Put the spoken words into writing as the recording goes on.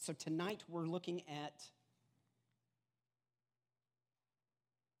So tonight we're looking at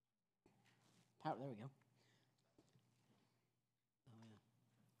power. There we go. Oh yeah,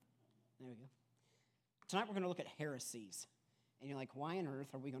 there we go. Tonight we're going to look at heresies, and you're like, why on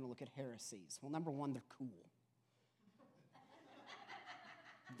earth are we going to look at heresies? Well, number one, they're cool.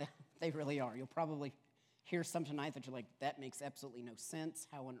 They really are. You'll probably hear some tonight that you're like, that makes absolutely no sense.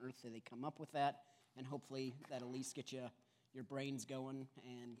 How on earth did they come up with that? And hopefully that'll at least get your brains going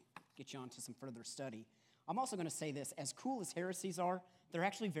and get you on to some further study. I'm also going to say this, as cool as heresies are, they're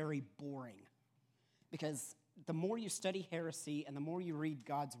actually very boring. Because the more you study heresy and the more you read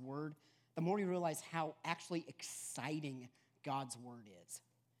God's word, the more you realize how actually exciting God's word is.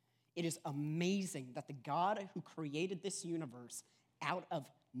 It is amazing that the God who created this universe out of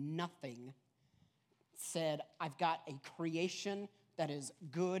nothing said, I've got a creation that is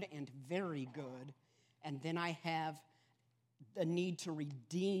good and very good, and then I have the need to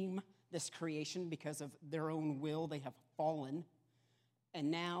redeem this creation because of their own will. They have fallen,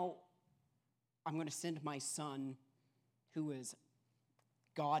 and now I'm going to send my son, who is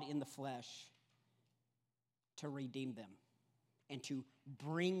God in the flesh, to redeem them and to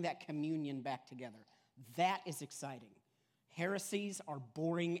bring that communion back together. That is exciting. Heresies are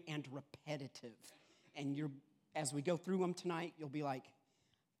boring and repetitive. And as we go through them tonight, you'll be like,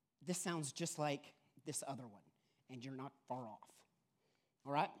 this sounds just like this other one. And you're not far off.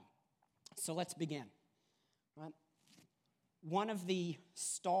 All right? So let's begin. All right? One of the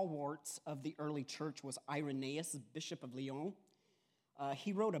stalwarts of the early church was Irenaeus, Bishop of Lyon.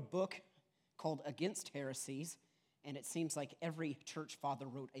 He wrote a book called Against Heresies, and it seems like every church father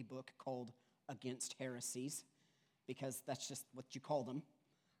wrote a book called Against Heresies, because that's just what you call them,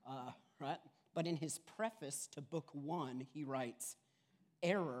 right? But in his preface to Book 1, he writes,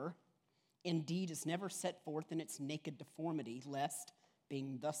 error, indeed, is never set forth in its naked deformity, lest,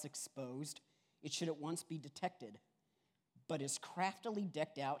 being thus exposed, it should at once be detected, but is craftily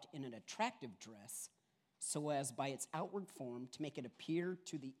decked out in an attractive dress, so as by its outward form to make it appear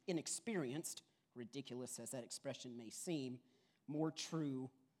to the inexperienced, ridiculous as that expression may seem, more true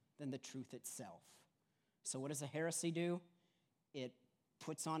than the truth itself. So what does a heresy do? It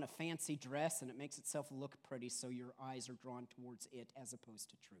puts on a fancy dress and it makes itself look pretty so your eyes are drawn towards it as opposed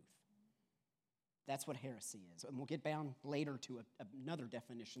to truth. That's what heresy is. And we'll get down later to another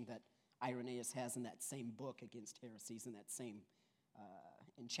definition that Irenaeus has in that same book, Against Heresies, in that same,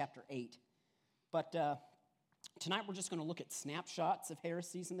 in chapter 8. But tonight we're just going to look at snapshots of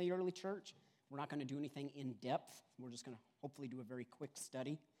heresies in the early church. We're not going to do anything in depth. We're just going to hopefully do a very quick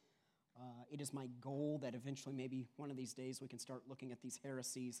study. It is my goal that eventually, maybe one of these days, we can start looking at these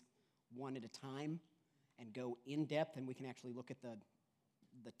heresies one at a time and go in depth, and we can actually look at the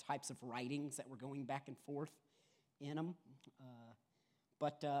types of writings that were going back and forth in them.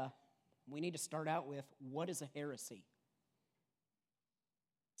 But we need to start out with, what is a heresy?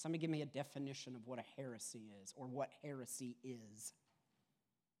 Somebody give me a definition of what a heresy is, or what heresy is.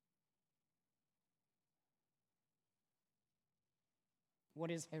 What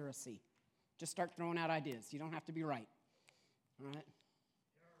is heresy? Just start throwing out ideas. You don't have to be right. All right?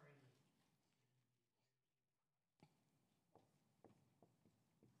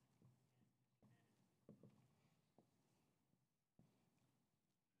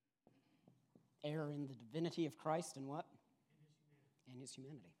 Error in the divinity of Christ and what? And his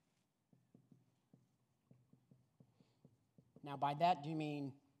humanity. Now, by that, do you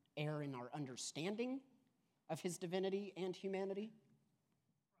mean error in our understanding of his divinity and humanity?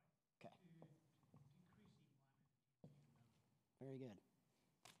 Okay. Very good.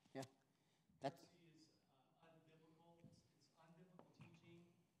 Yeah. That's Heresy is unbiblical. It's unbiblical teaching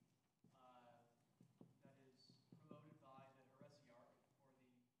that is promoted by the heresiarch or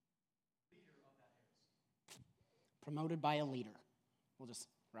the leader of that heresy. promoted by a leader. We'll just,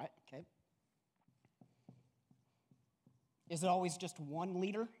 right? Okay. Is it always just one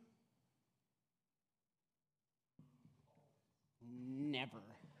leader? Never.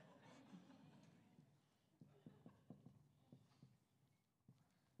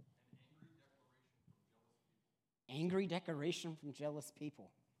 Angry declaration from jealous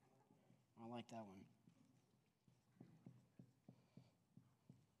people. I like that one.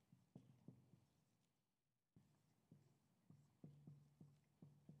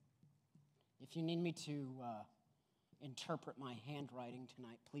 If you need me to interpret my handwriting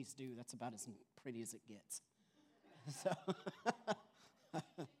tonight, please do. That's about as pretty as it gets. So,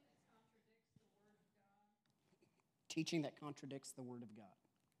 teaching that contradicts the Word of God.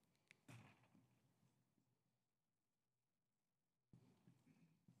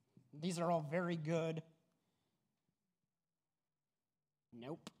 These are all very good.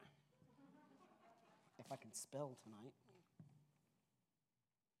 Nope. If I can spell tonight.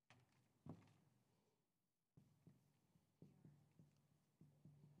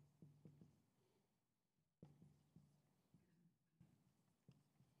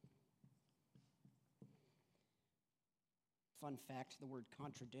 Fun fact, the word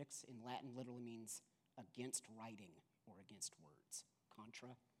contradicts in Latin literally means against writing or against words. Contra,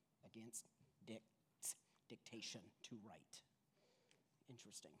 against, dictation, to write.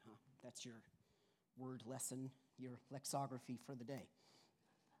 Interesting, huh? That's your word lesson, your lexicography for the day.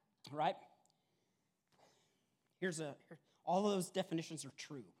 All right? All of those definitions are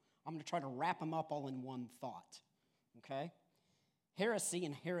true. I'm going to try to wrap them up all in one thought, okay? Heresy,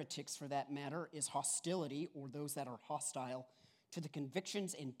 and heretics for that matter, is hostility, or those that are hostile, to the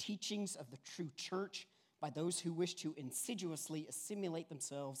convictions and teachings of the true church by those who wish to insidiously assimilate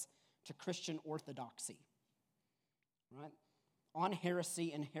themselves to Christian orthodoxy. Right? On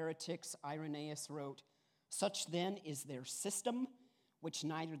heresy and heretics, Irenaeus wrote, "Such then is their system, which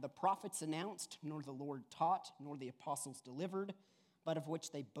neither the prophets announced, nor the Lord taught, nor the apostles delivered, but of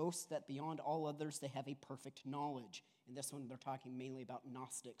which they boast that beyond all others they have a perfect knowledge." In this one, they're talking mainly about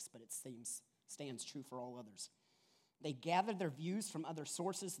Gnostics, but it stands true for all others. They gather their views from other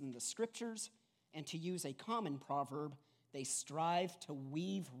sources than the Scriptures, and to use a common proverb, they strive to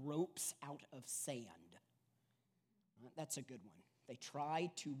weave ropes out of sand. That's a good one. They try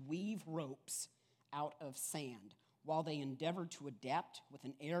to weave ropes out of sand, while they endeavor to adapt with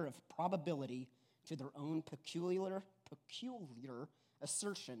an air of probability to their own peculiar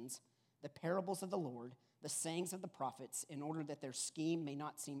assertions the parables of the Lord, the sayings of the prophets, in order that their scheme may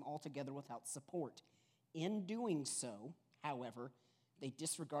not seem altogether without support. In doing so, however, they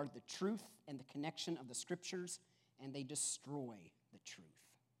disregard the truth and the connection of the Scriptures, and they destroy the truth.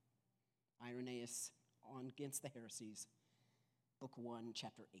 Irenaeus on Against the Heresies, Book 1,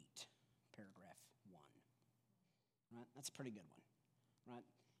 Chapter 8, Paragraph 1. Right? That's a pretty good one. Right?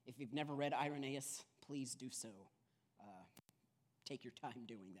 If you've never read Irenaeus, please do so. Take your time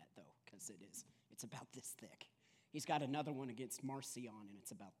doing that, though, because it's about this thick. He's got another one against Marcion, and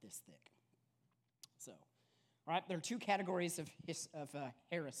it's about this thick. So, all right, there are two categories of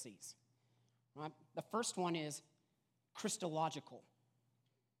heresies. Right? The first one is Christological.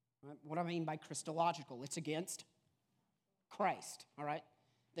 Right? What do I mean by Christological? It's against Christ. All right.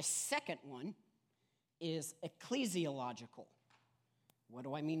 The second one is ecclesiological. What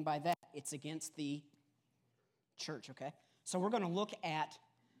do I mean by that? It's against the church. Okay. So we're going to look at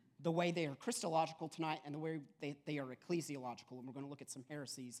the way they are Christological tonight and the way they are ecclesiological, and we're going to look at some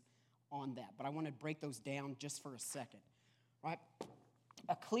heresies on that. But I want to break those down just for a second. Right?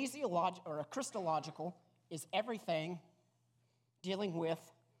 A Christological is everything dealing with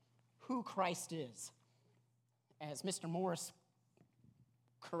who Christ is. As Mr. Morris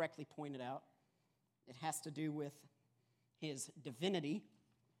correctly pointed out, it has to do with his divinity,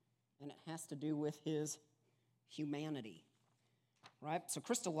 and it has to do with his humanity. Right? So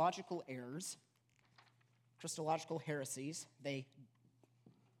Christological errors, Christological heresies, they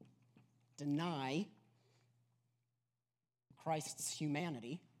deny Christ's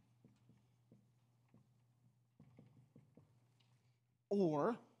humanity,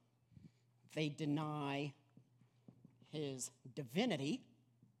 or they deny his divinity.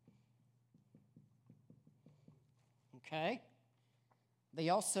 Okay? They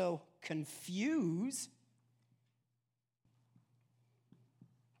also confuse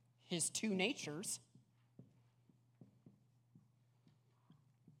his two natures.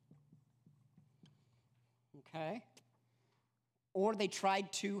 Okay? Or they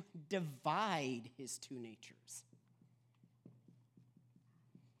tried to divide his two natures.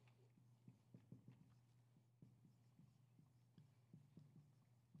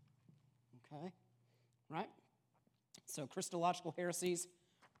 Okay? Right? So Christological heresies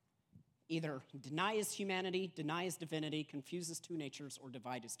either deny his humanity, deny his divinity, confuse his two natures, or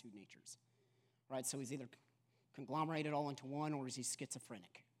divide his two natures. Right? So he's either conglomerated all into one, or is he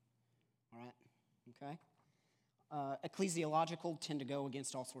schizophrenic. All right? Okay? Ecclesiological tend to go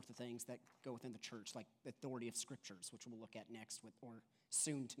against all sorts of things that go within the church, like the authority of scriptures, which we'll look at next or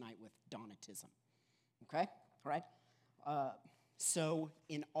soon tonight with Donatism. Okay? All right? So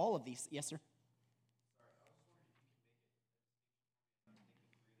in all of these, yes, sir?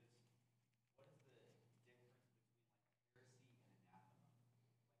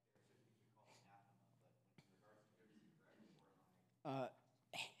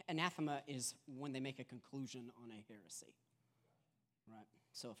 Anathema is when they make a conclusion on a heresy, right?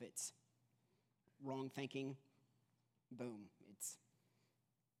 So if it's wrong thinking, boom, it's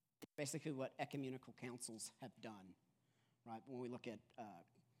basically what ecumenical councils have done, right? When we look at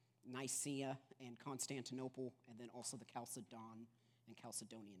Nicaea and Constantinople, and then also the Chalcedon and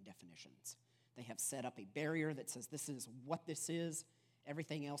Chalcedonian definitions. They have set up a barrier that says this is what this is.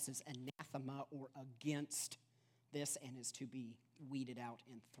 Everything else is anathema or against this and is to be weeded out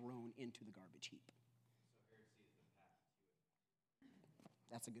and thrown into the garbage heap. So heresy is the path to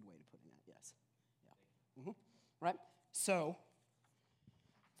it. That's a good way to put it, yes. Yeah. Right? So,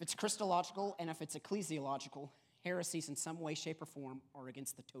 if it's Christological and if it's ecclesiological, heresies in some way, shape, or form are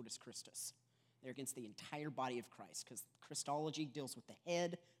against the totus Christus. They're against the entire body of Christ, because Christology deals with the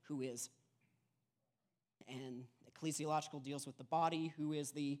head, who is, and ecclesiological deals with the body, who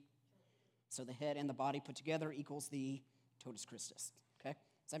is the, so the head and the body put together equals the totus Christus. Okay?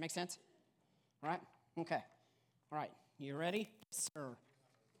 Does that make sense? All right? Okay. All right. You ready? Yes, sir.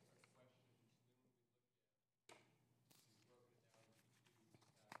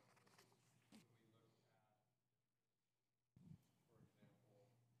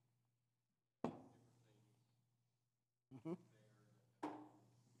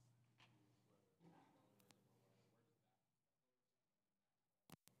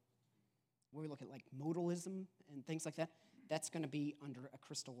 Where we look at like modalism and things like that, that's going to be under a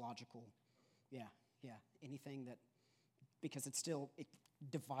Christological, anything that, because it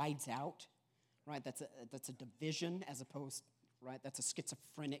divides out, right? That's a division as opposed, right? That's a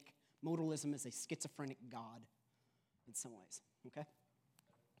schizophrenic, modalism is a schizophrenic God in some ways, okay?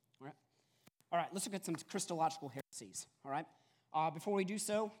 All right, let's look at some Christological heresies, all right? Before we do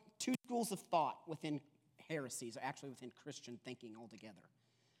so, two schools of thought within heresies, or actually within Christian thinking altogether.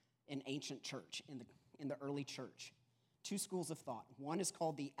 In ancient church, in the early church. Two schools of thought. One is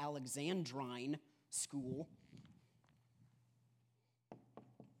called the Alexandrine school.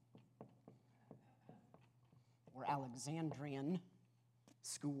 Or Alexandrian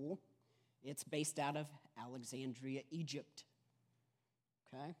school. It's based out of Alexandria, Egypt.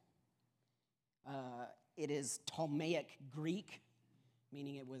 Okay? It is Ptolemaic Greek,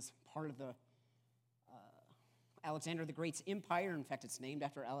 meaning it was part of the Alexander the Great's empire. In fact, it's named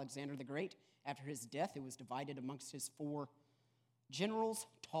after Alexander the Great. After his death, it was divided amongst his 4 generals.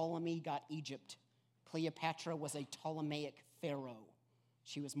 Ptolemy got Egypt. Cleopatra was a Ptolemaic pharaoh.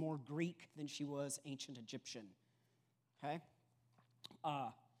 She was more Greek than she was ancient Egyptian. Okay?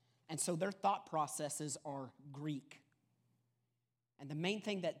 And so their thought processes are Greek. And the main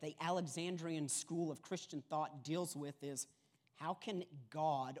thing that the Alexandrian school of Christian thought deals with is how can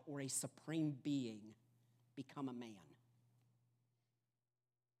God or a supreme being become a man?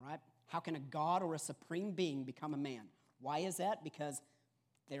 Right? How can a God or a supreme being become a man? Why is that? Because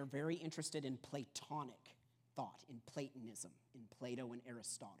they're very interested in Platonic thought, in Platonism, in Plato and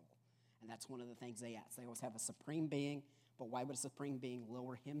Aristotle. And that's one of the things they ask. They always have a supreme being, but why would a supreme being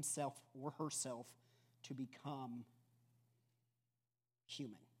lower himself or herself to become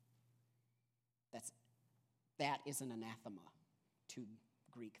human? That is an anathema to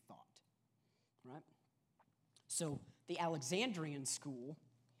Greek thought, right? So the Alexandrian school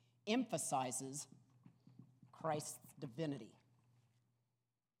emphasizes Christ's divinity.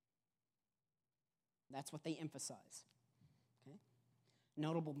 That's what they emphasize. Okay?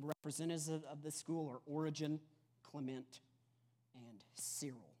 Notable representatives of this school are Origen, Clement, and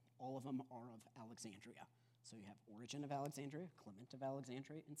Cyril. All of them are of Alexandria. So you have Origen of Alexandria, Clement of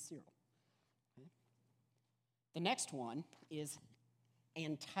Alexandria, and Cyril. Okay? The next one is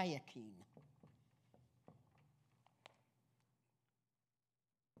Antiochene.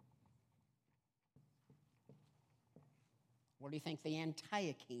 Where do you think the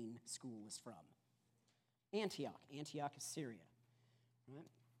Antiochene school is from? Antioch. Antioch is Syria. Right?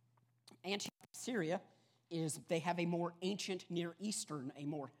 Antioch, Syria, they have a more ancient Near Eastern, a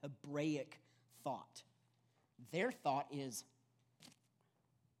more Hebraic thought. Their thought is,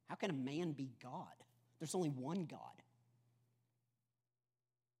 how can a man be God? There's only one God.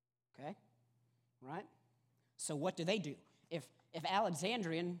 Okay? Right? So what do? If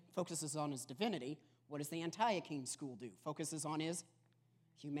Alexandrian focuses on his divinity, what does the Antiochene school do? Focuses on his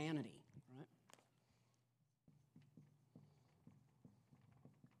humanity. Right?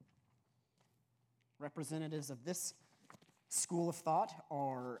 Representatives of this school of thought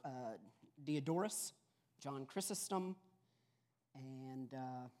are Diodorus, John Chrysostom, and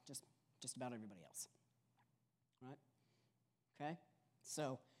just about everybody else. Right? Okay?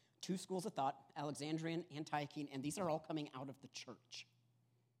 So, two schools of thought, Alexandrian, Antiochene, and these are all coming out of the church.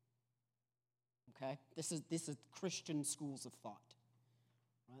 Okay? This is Christian schools of thought.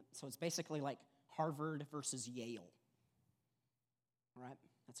 Right? So it's basically like Harvard versus Yale. All right?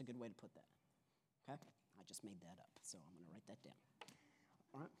 That's a good way to put that. Okay? I just made that up, so I'm going to write that down.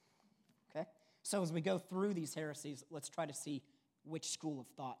 All right? Okay? So as we go through these heresies, let's try to see which school of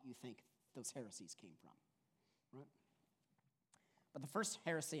thought you think those heresies came from, right? But the first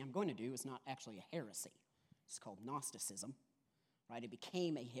heresy I'm going to do is not actually a heresy. It's called Gnosticism, right? It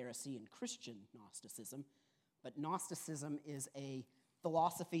became a heresy in Christian Gnosticism, but Gnosticism is a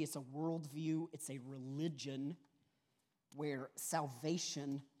philosophy, it's a worldview, it's a religion where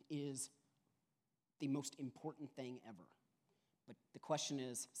salvation is the most important thing ever. But the question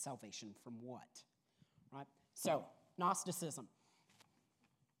is, salvation from what? Right? So, Gnosticism.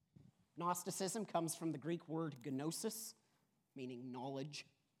 Gnosticism comes from the Greek word gnosis, meaning knowledge.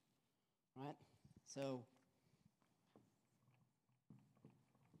 Right? So,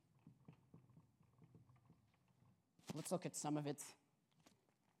 let's look at some of its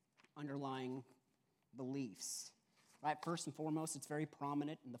underlying beliefs. Right? First and foremost, it's very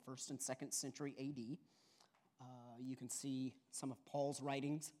prominent in the 1st and 2nd century AD. You can see some of Paul's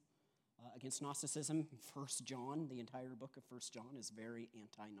writings against Gnosticism. 1 John, the entire book of 1 John is very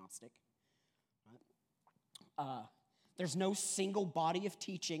anti-Gnostic. Right? There's no single body of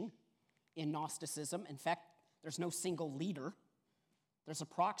teaching in Gnosticism. In fact, there's no single leader. There's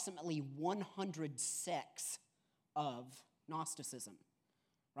approximately 100 sects of Gnosticism.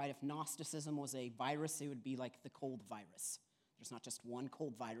 Right? If Gnosticism was a virus, it would be like the cold virus. There's not just one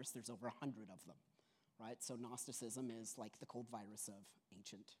cold virus, there's over 100 of them. Right? So Gnosticism is like the cold virus of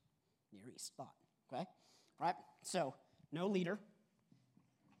ancient Near East thought. Okay? Right? So, no leader.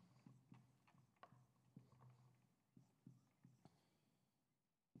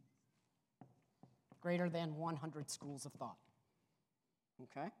 Greater than 100 schools of thought.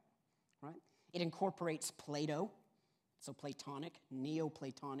 Okay? Right? It incorporates Plato, so Platonic,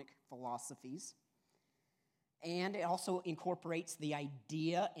 Neoplatonic philosophies. And it also incorporates the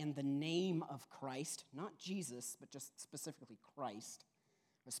idea and the name of Christ, not Jesus, but just specifically Christ,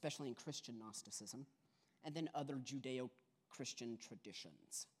 especially in Christian Gnosticism, and then other Judeo-Christian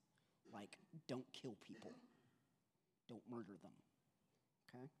traditions, like don't kill people, don't murder them,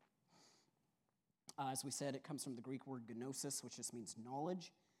 okay? As we said, it comes from the Greek word gnosis, which just means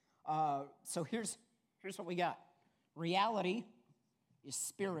knowledge. So here's what we got. Reality is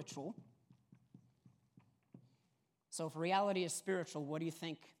spiritual. So if reality is spiritual, what do you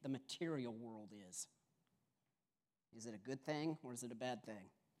think the material world is? Is it a good thing or is it a bad thing?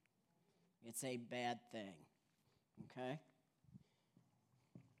 It's a bad thing, okay?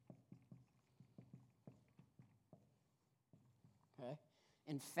 Okay.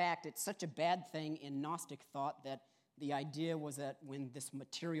 In fact, it's such a bad thing in Gnostic thought that the idea was that when this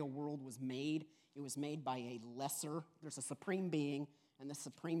material world was made, it was made by a lesser, there's a supreme being, and the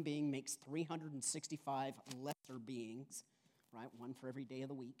supreme being makes 365 lesser beings, right? One for every day of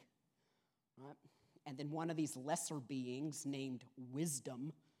the week, right? And then one of these lesser beings named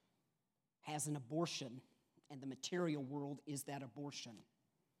Wisdom has an abortion, and the material world is that abortion.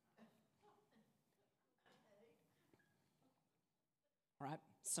 Right?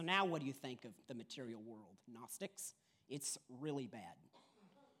 So now what do you think of the material world? Gnostics? It's really bad.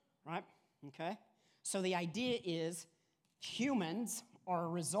 Right? Okay? So the idea is humans are a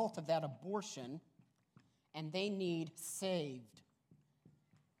result of that abortion, and they need saved.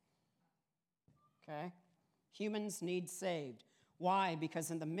 Okay? Humans need saved. Why?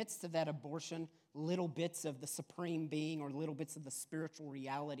 Because in the midst of that abortion, little bits of the supreme being or little bits of the spiritual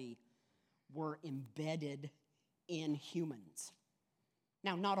reality were embedded in humans.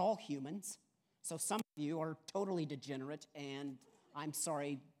 Now, not all humans. So some of you are totally degenerate, and I'm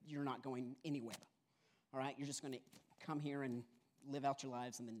sorry, you're not going anywhere. All right? You're just going to come here and live out your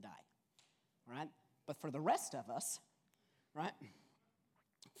lives and then die. All right? But for the rest of us, right?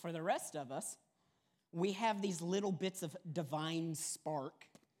 For the rest of us, we have these little bits of divine spark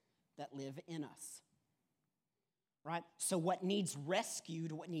that live in us. Right? So what needs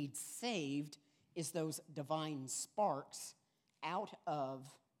rescued, what needs saved, is those divine sparks out of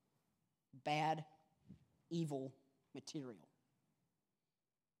bad, evil material.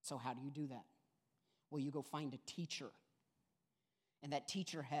 So how do you do that? Well, you go find a teacher. And that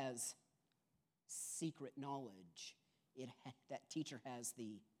teacher has secret knowledge. That teacher has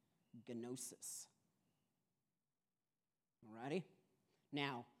the gnosis. Alrighty?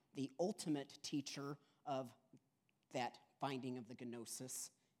 Now, the ultimate teacher of that finding of the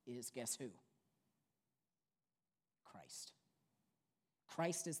gnosis is, guess who? Christ.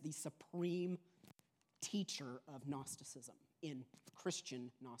 Christ is the supreme teacher of Gnosticism, in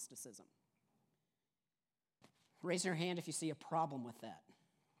Christian Gnosticism. Raise your hand if you see a problem with that.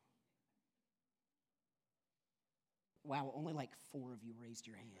 Wow, only like 4 of you raised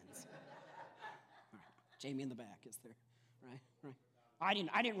your hands. All right. Jamie in the back is there, right? I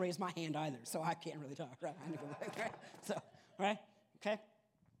didn't raise my hand either, so I can't really talk, right? Right? So, right? Okay.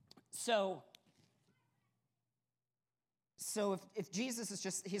 So if Jesus is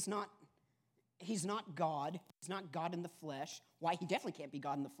just, he's not God. He's not God in the flesh. Why? He definitely can't be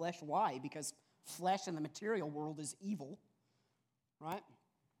God in the flesh. Why? Because flesh in the material world is evil, right?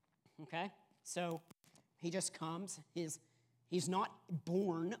 Okay? So he just comes. He's not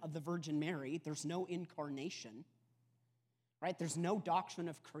born of the Virgin Mary. There's no incarnation, right? There's no doctrine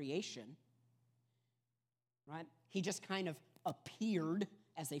of creation, right? He just kind of appeared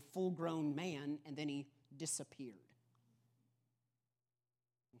as a full-grown man, and then he disappeared,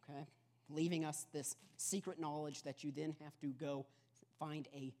 okay? Leaving us this secret knowledge that you then have to go find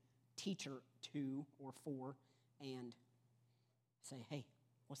a teacher to or for and say, hey,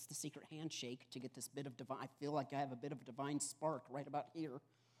 what's the secret handshake to get this bit of divine? I feel like I have a bit of a divine spark right about here.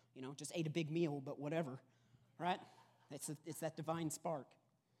 You know, just ate a big meal, but whatever, right? It's that divine spark,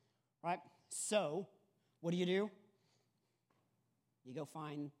 right? So what do? You go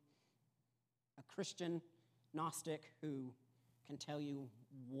find a Christian Gnostic who can tell you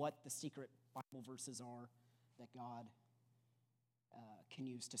what the secret Bible verses are that God can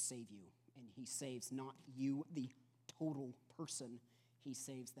use to save you. And he saves not you, the total person. He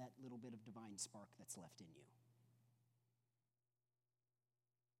saves that little bit of divine spark that's left in you.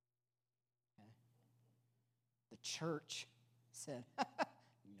 Okay? The church said,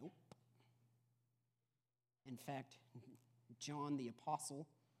 nope. In fact, John the Apostle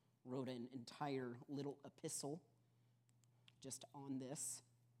wrote an entire little epistle just on this,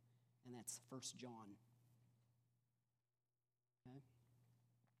 and that's 1 John. Okay?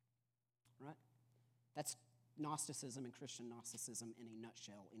 Right? That's Gnosticism and Christian Gnosticism in a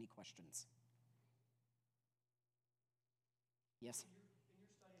nutshell. Any questions? Yes? In your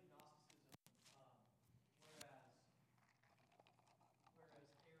study of Gnosticism, whereas Arius, or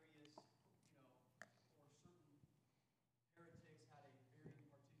certain heretics had a very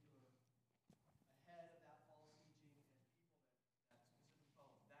particular ahead of that false teaching and people that specifically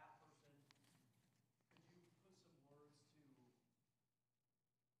followed that person, could you put some words to,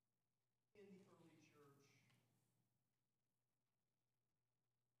 in the early church,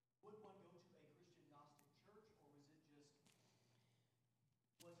 would one go to a Christian Gnostic church, or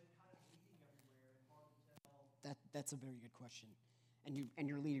was it kind of bleeding everywhere and hard to tell? That's a very good question. And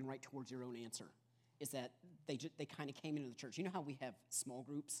you're leading right towards your own answer, is that they kind of came into the church. You know how we have small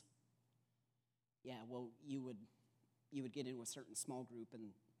groups? Yeah, well, you would get into a certain small group, and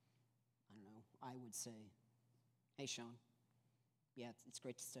I don't know, I would say, hey, Sean, yeah, it's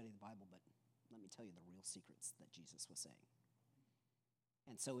great to study the Bible, but let me tell you the real secrets that Jesus was saying.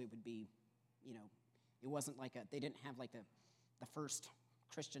 And so it would be, it wasn't like they didn't have like the first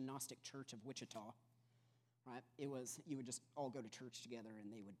Christian Gnostic church of Wichita, right? It was, you would just all go to church together,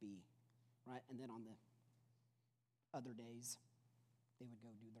 and they would be, right? And then on the other days, they would go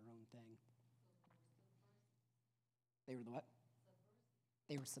do their own thing. They were the what?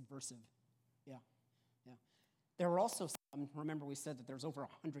 They were subversive. Yeah. There were also some, remember we said that there's over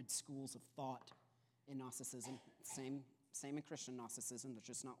 100 schools of thought in Gnosticism. Same in Christian Gnosticism. There's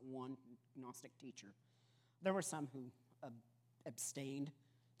just not one Gnostic teacher. There were some who abstained.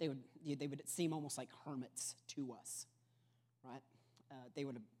 They would seem almost like hermits to us, right? They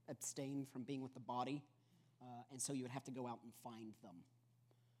would abstain from being with the body, and so you would have to go out and find them,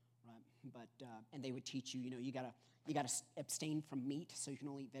 right? But and they would teach you, you gotta abstain from meat, so you can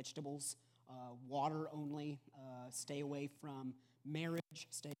only eat vegetables, water only, stay away from marriage,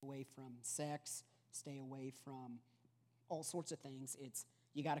 stay away from sex, stay away from all sorts of things. It's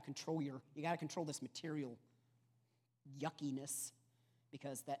you gotta control this material yuckiness,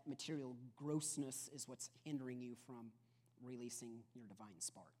 because that material grossness is what's hindering you from releasing your divine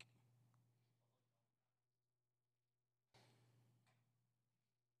spark.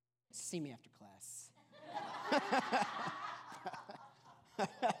 See me after class.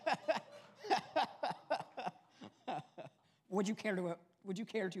 Would you care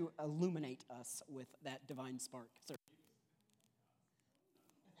to illuminate us with that divine spark, sir?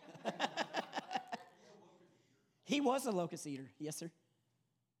 He was a locust eater, yes, sir.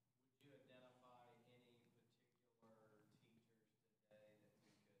 Would you identify any particular teachers today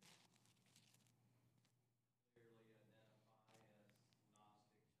that we could clearly identify as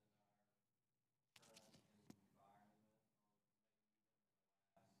Gnostics in our current environment, or maybe even in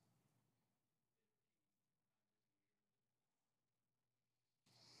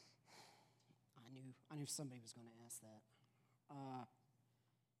the last 50, 100 years? I knew somebody was going to ask that. And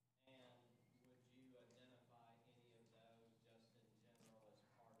would you identify any of those just in general as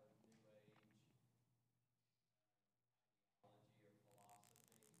part of New Age ideology or philosophy?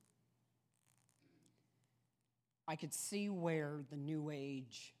 I could see where the New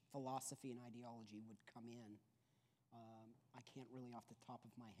Age philosophy and ideology would come in. I can't really, off the top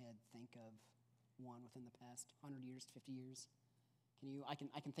of my head, think of one within the past 100 years, 50 years. Can you? I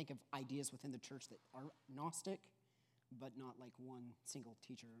can think of ideas within the church that are Gnostic, but not like one single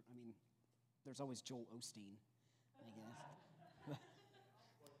teacher. I mean, there's always Joel Osteen, I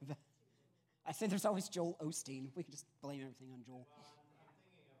guess. I say there's always Joel Osteen. We can just blame everything on Joel. Well, I'm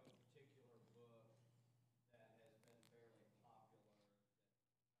thinking of a particular book that has been fairly popular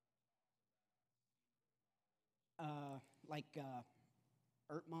Like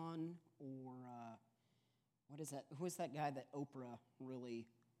Ertman or what is that? Who is that guy that Oprah really?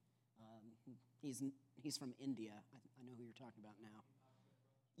 He's from India. I know who you're talking about now.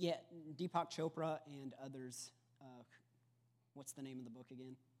 Yeah, Deepak Chopra and others. What's the name of the book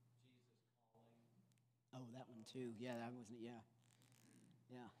again? Jesus Calling. Oh, that one too. Yeah, that wasn't. Yeah,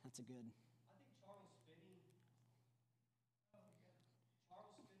 that's a good. I think Charles Finney of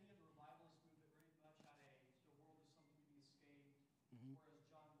the revivalist movement very much had the world is something to be escaped, whereas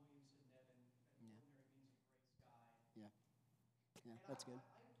John Williamson Nevin had Yeah. ordinary means of grace guy. Yeah, And that's good.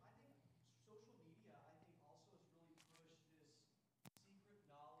 I think social media, I think, also has really pushed this secret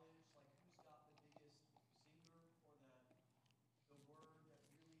knowledge, like who's got the biggest zinger or the word that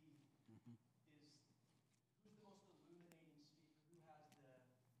really is, who's the most illuminating speaker, who has the,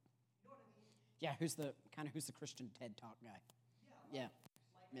 you know what I mean? Yeah, who's the Christian TED Talk guy? Yeah.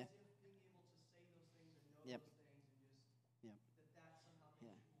 Like Yeah. as if being able to say those things and know Yep. those things and just Yep. that somehow makes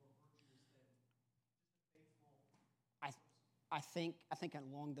Yeah. you more virtuous than just a faithful I person. I think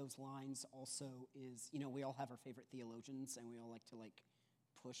along those lines also is, we all have our favorite theologians and we all like to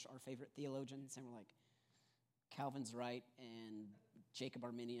push our favorite theologians and we're like, Calvin's right and Jacob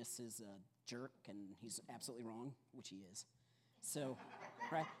Arminius is a jerk and he's absolutely wrong, which he is. So,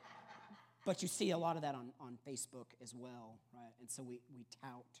 right? But you see a lot of that on Facebook as well, right? And so we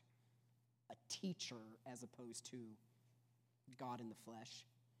tout a teacher as opposed to God in the flesh,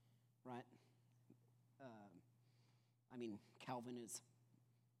 right? I mean, Calvin is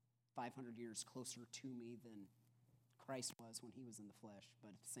 500 years closer to me than Christ was when he was in the flesh, but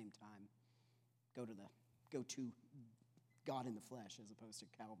at the same time, go to God in the flesh as opposed to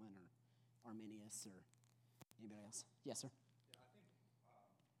Calvin or Arminius or anybody else. Yes, sir? Yeah, I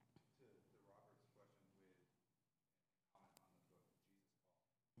think to Robert's question with comment on the book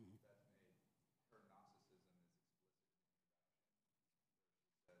Jesus Call, that's made her Gnosticism is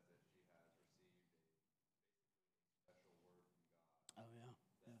explicit in the introduction, where she says that she has received a special word from God Oh, yeah.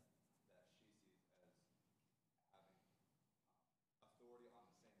 that she sees as having authority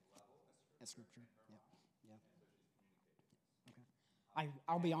on the same level as Scripture in her Yep. mind, Yeah. and so she's communicating this. Okay.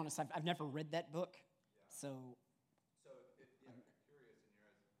 I'll be honest, I've never read that book, so So if you're curious and you're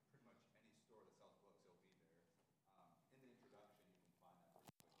at pretty much any store that sells books, it'll be there. In the introduction, you can find that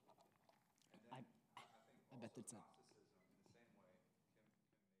pretty quickly. And then I think I bet also that's a- Gnosticism, in the same way, Kim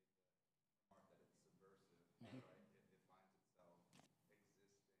made the remark that it's subversive, right? It finds itself existing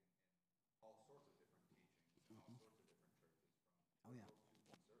in all sorts of different teachings and all sorts of different churches, from Oh, yeah. liberal to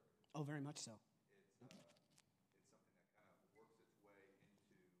conservative. Oh, very much so. It's something that kind of works its way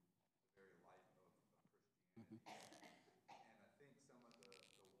into the very life of Christianity. And I think some of the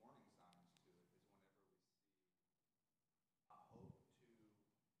warning signs to it is whenever we see a hope to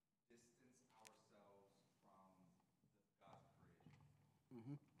distance ourselves from God's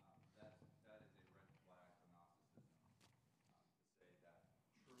creation. That is a red flag for Gnosticism. To say that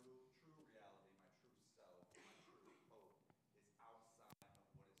true reality, my true self, my true hope is outside of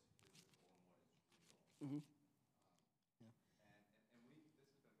what is physical and what is real. And this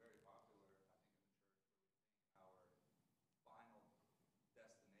has been very popular, I think, in the church, where we think our final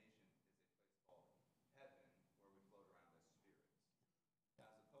destination is a place called heaven, where we float around as spirits,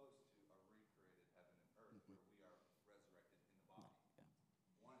 as opposed to a recreated heaven and earth, where we are resurrected in the body.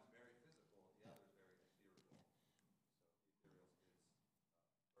 One is very physical, the other is very ethereal. So the ethereal is birth from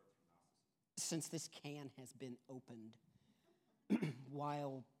Gnosticism. Since this can has been opened,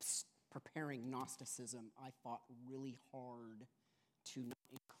 while preparing Gnosticism, I fought really hard to not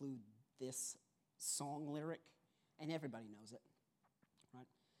include this song lyric, and everybody knows it, right?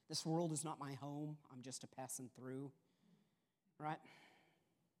 This world is not my home, I'm just a passing through, right?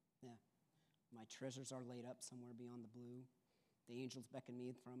 Yeah. My treasures are laid up somewhere beyond the blue. The angels beckon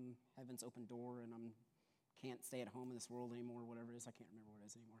me from heaven's open door, and I can't stay at home in this world anymore, whatever it is. I can't remember what it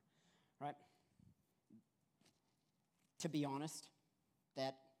is anymore, right? To be honest,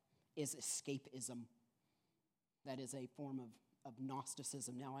 that is escapism. That is a form of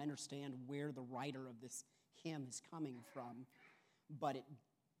Gnosticism. Now, I understand where the writer of this hymn is coming from, but it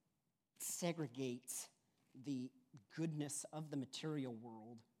segregates the goodness of the material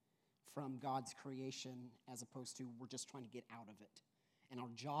world from God's creation, as opposed to we're just trying to get out of it. And our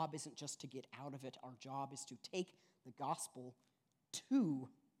job isn't just to get out of it. Our job is to take the gospel to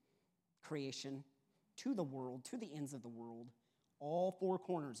creation, to the world, to the ends of the world, all four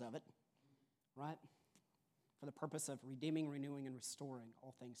corners of it, right? For the purpose of redeeming, renewing, and restoring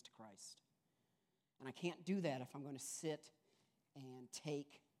all things to Christ. And I can't do that if I'm going to sit and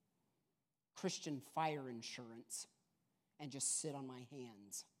take Christian fire insurance and just sit on my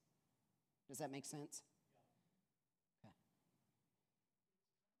hands. Does that make sense? Okay.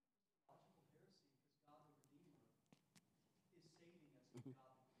 Logical heresy because God the Redeemer is saving us from God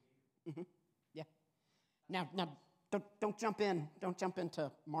the Creator. Yeah. Now, don't jump in. Don't jump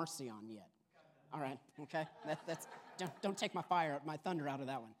into Marcion yet. All right. Okay. Don't take my thunder out of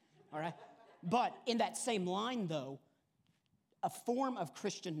that one. All right. But in that same line, though, a form of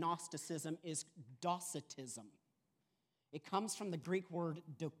Christian Gnosticism is Docetism. It comes from the Greek word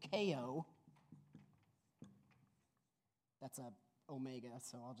dokeo. That's a omega,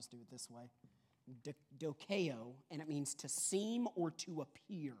 so I'll just do it this way. Dokeo, and it means to seem or to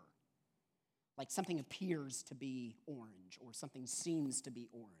appear. Like something appears to be orange or something seems to be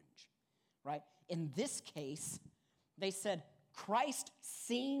orange, right? In this case, they said Christ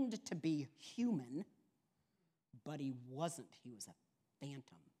seemed to be human, but he wasn't. He was a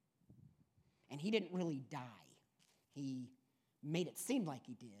phantom. And he didn't really die. He made it seem like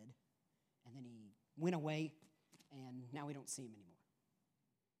he did, and then he went away, and now we don't see him anymore.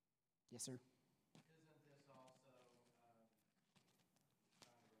 Yes, sir? Isn't this also, trying to remember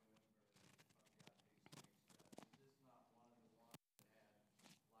if I've got these mixed up, is this not one of the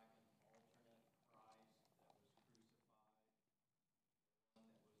ones that had like an alternate Christ that was crucified? One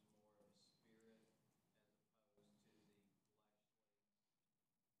that was more of a spirit as opposed to the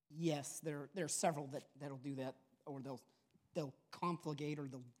fleshly? Yes, there are several that'll do that, or they'll confligate or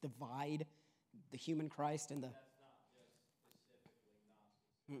they'll divide the human Christ and the... That's not just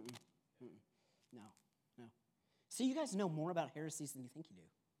specifically Gnosticism. No. See, you guys know more about heresies than you think you do,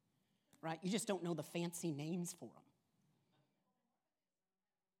 right? You just don't know the fancy names for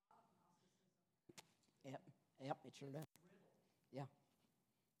them. Yep, it sure does. Yeah.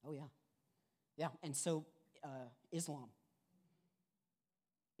 Oh, yeah. Yeah, and so Islam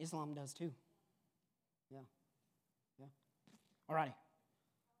does too. Yeah. All righty.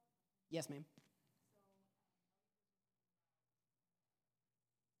 Yes, ma'am.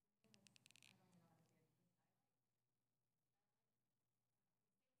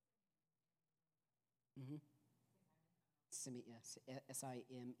 Mm-hmm. Simeon, Simeon,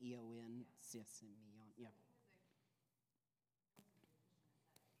 yeah.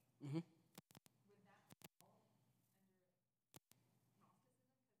 Mm-hmm.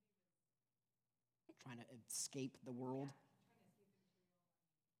 Trying to escape the world.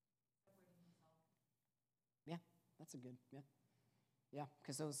 Yeah, that's a good, yeah,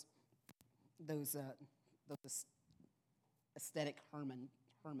 because those aesthetic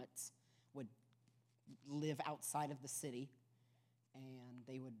hermits would live outside of the city, and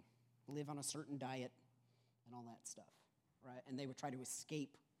they would live on a certain diet and all that stuff, right? And they would try to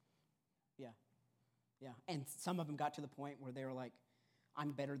escape. Yeah. And some of them got to the point where they were like,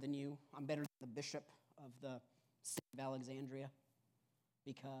 I'm better than you. I'm better than the bishop of the city of Alexandria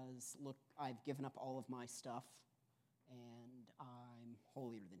because, look, I've given up all of my stuff, and I'm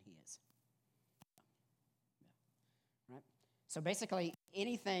holier than he is. Yeah. Right? So basically,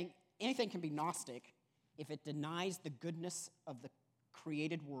 anything can be Gnostic if it denies the goodness of the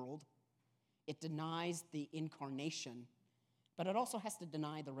created world, it denies the incarnation, but it also has to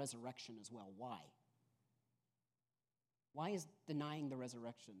deny the resurrection as well. Why? Why is denying the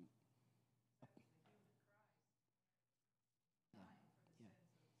resurrection?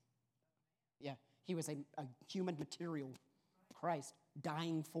 Yeah, he was a human material Christ,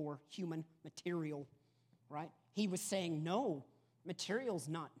 dying for human material, right? He was saying, no, material's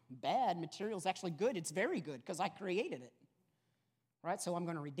not bad. Material's actually good. It's very good because I created it, right? So I'm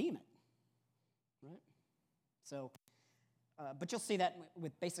going to redeem it, right? So, but you'll see that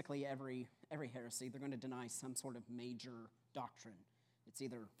with basically every heresy. They're going to deny some sort of major doctrine. It's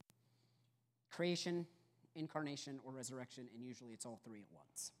either creation, incarnation, or resurrection, and usually it's all three at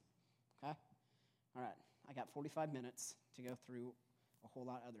once, okay? All right, I got 45 minutes to go through a whole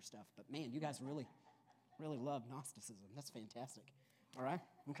lot of other stuff, but man, you guys really love Gnosticism. That's fantastic. All right,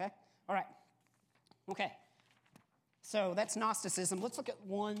 okay? All right, okay. So that's Gnosticism. Let's look at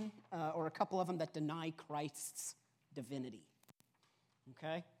one or a couple of them that deny Christ's divinity,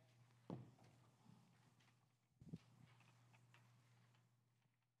 okay?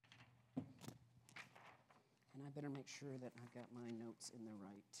 And better make sure that I've got my notes in the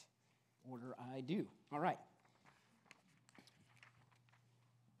right order. I do. All right.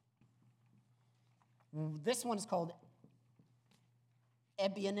 This one is called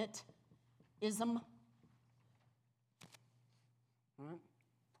Ebionitism. All right.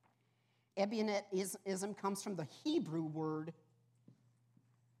 Ebionitism comes from the Hebrew word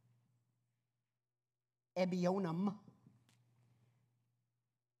Ebionim,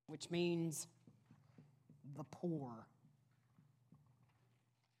 which means the poor.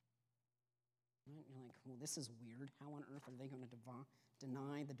 Right? You're like, well, this is weird. How on earth are they going to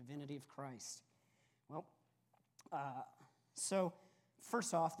deny the divinity of Christ? Well, so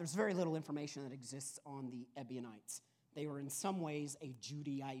first off, there's very little information that exists on the Ebionites. They were in some ways a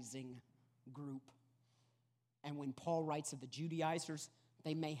Judaizing group. And when Paul writes of the Judaizers,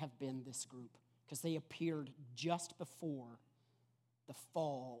 they may have been this group because they appeared just before the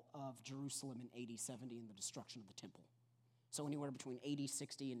fall of Jerusalem in AD 70 and the destruction of the temple. So anywhere between AD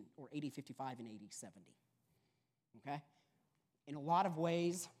 60 or AD 55 and AD 70. Okay? In a lot of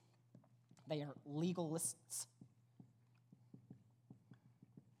ways, they are legalists.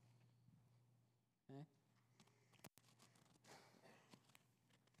 Okay?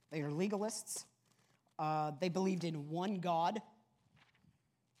 They are legalists. They believed in one God.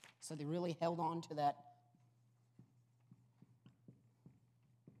 So they really held on to that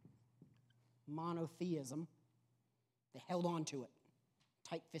monotheism. They held on to it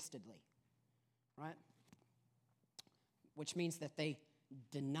tight-fistedly, right? Which means that they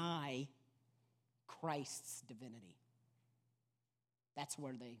deny Christ's divinity. That's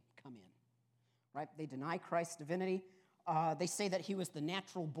where they come in, right? They deny Christ's divinity. They say that he was the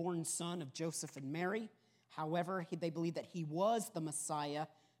natural-born son of Joseph and Mary. However, they believe that he was the Messiah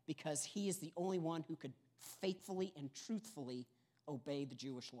because he is the only one who could faithfully and truthfully obey the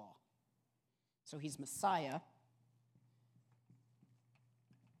Jewish law. So he's Messiah.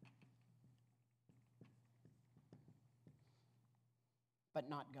 But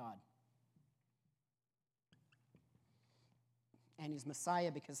not God. And he's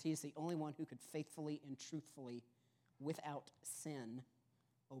Messiah because he's the only one who could faithfully and truthfully, without sin,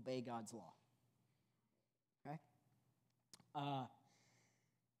 obey God's law. Okay?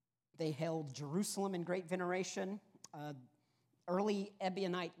 They held Jerusalem in great veneration. Early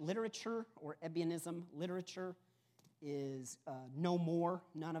Ebionite literature, or Ebionism literature, is no more.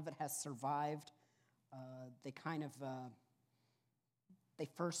 None of it has survived. They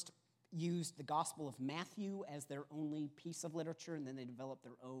first used the Gospel of Matthew as their only piece of literature, and then they developed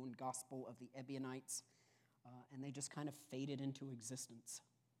their own Gospel of the Ebionites, and they just kind of faded into existence.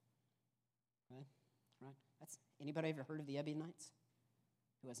 Okay? Right? Anybody ever heard of the Ebionites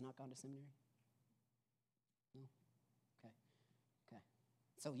who has not gone to seminary? No? Okay.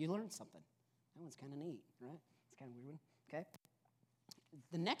 So you learned something. That one's kind of neat, right? It's kind of a weird one. Okay?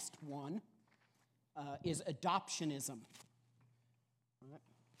 The next one is adoptionism. All right.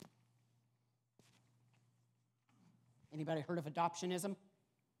 Anybody heard of adoptionism?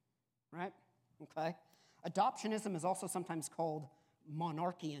 Right? Okay. Adoptionism is also sometimes called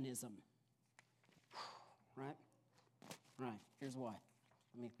monarchianism. Right? Right. Here's why.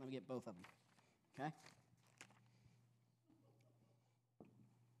 Let me get both of them. Okay?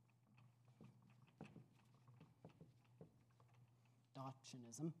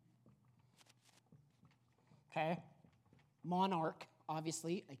 Adoptionism. Okay? Monarch,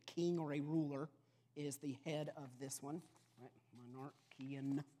 obviously, a king or a ruler, is the head of this one. Right?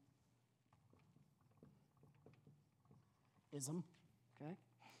 Monarchianism. Okay?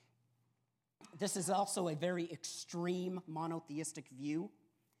 This is also a very extreme monotheistic view.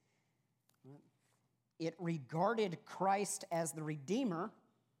 Right? It regarded Christ as the Redeemer,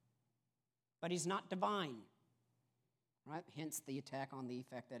 but he's not divine. Right? Hence the attack on the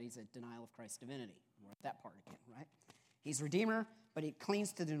fact that he's a denial of Christ's divinity. We're at that part again, right? He's Redeemer, but he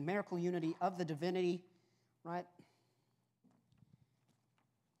clings to the numerical unity of the divinity, right?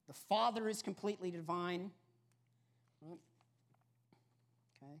 The Father is completely divine. Right?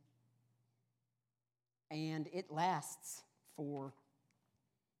 Okay. And it lasts for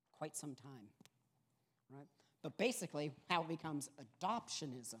quite some time, right? But basically, how it becomes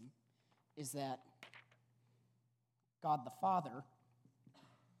adoptionism is that God the Father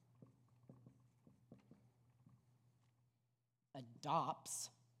adopts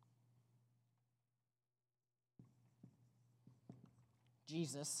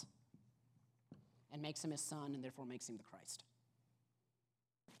Jesus and makes him his son and therefore makes him the Christ.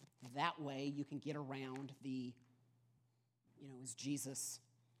 That way you can get around the, is Jesus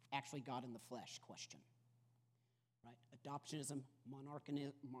actually God in the flesh question. Right? Adoptionism,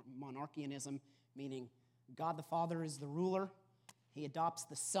 monarchianism, meaning God the Father is the ruler. He adopts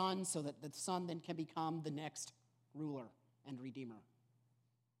the Son so that the Son then can become the next ruler and redeemer.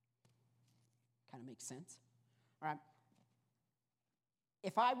 Kind of makes sense. All right.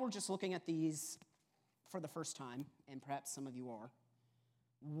 If I were just looking at these for the first time, and perhaps some of you are,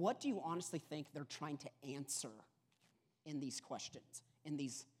 what do you honestly think they're trying to answer in these questions, in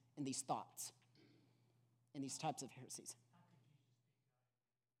these thoughts, in these types of heresies?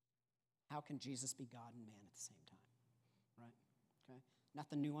 How can Jesus be God and man at the same time? Right? Okay.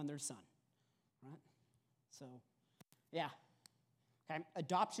 Nothing new under the sun. Right? So, yeah. Okay.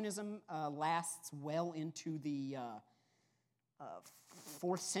 Adoptionism lasts well into the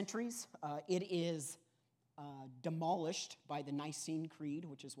 4th centuries. It is demolished by the Nicene Creed,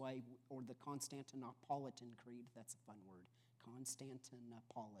 which is why, or the Constantinopolitan Creed. That's a fun word.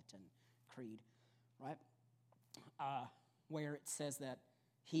 Constantinopolitan Creed, right? Where it says that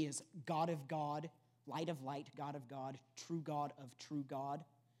he is God of God, light of light, God of God, true God of true God,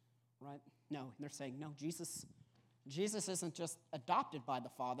 right? No, they're saying, no, Jesus isn't just adopted by the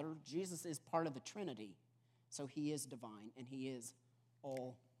Father. Jesus is part of the Trinity. So he is divine, and he is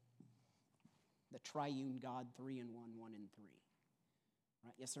all the triune God, 3 in 1, 1 in 3.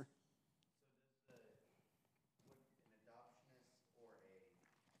 Right? Yes, sir? So would an adoptionist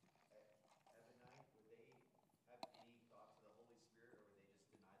or a Ebonite, would they have any thoughts of the Holy Spirit, or would they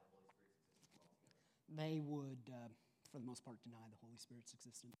just deny the Holy Spirit's existence altogether? They would, for the most part, deny the Holy Spirit's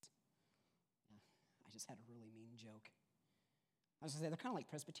existence. Yeah, I just had a really mean joke. I was going to say, they're kind of like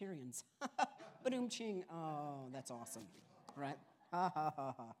Presbyterians. Ba-doom-ching. Oh, that's awesome. Right? Ha, ha,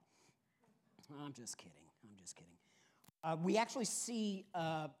 ha, ha. I'm just kidding. We actually see,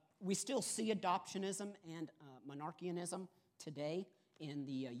 we still see adoptionism and monarchianism today in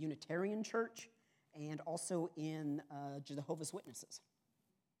the Unitarian Church and also in Jehovah's Witnesses.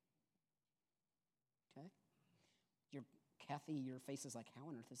 Okay? Kathy, your face is like, how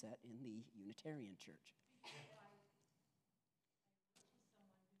on earth is that in the Unitarian Church?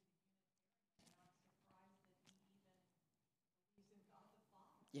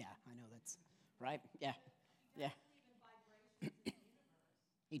 Yeah, I know that's right. Yeah.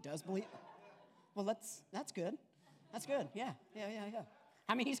 He does believe. Well, that's good. That's good. Yeah.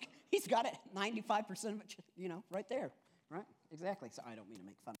 I mean, he's got it 95% of it, right there. Right? Exactly. So I don't mean to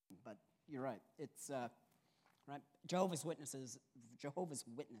make fun of him, but you're right. It's right. Jehovah's Witnesses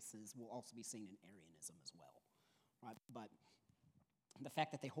will also be seen in Arianism as well. Right? But the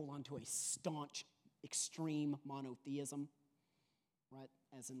fact that they hold on to a staunch, extreme monotheism, right?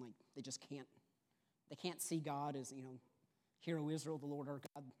 As in, like, they can't see God as, Hear, O Israel, the Lord our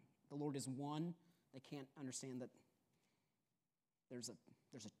God, the Lord is one. They can't understand that there's a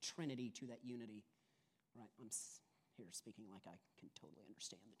trinity to that unity, right? I'm here speaking like I can totally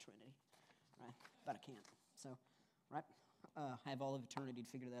understand the Trinity, right? But I can't. So, right? I have all of eternity to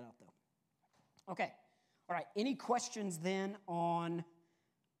figure that out, though. Okay. All right. Any questions then on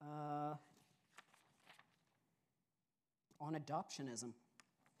adoptionism?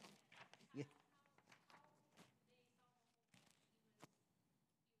 Yeah.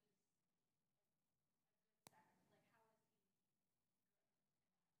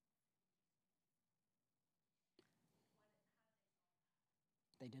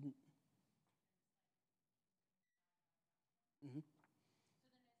 They didn't. Mm-hmm.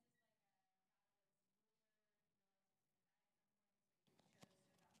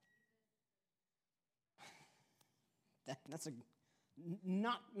 That's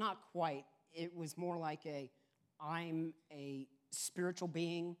not quite. It was more like I'm a spiritual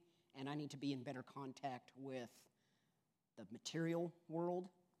being and I need to be in better contact with the material world,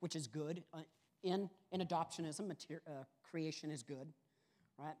 which is good. In adoptionism, creation is good,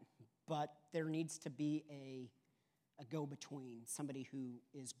 right? But there needs to be a go-between, somebody who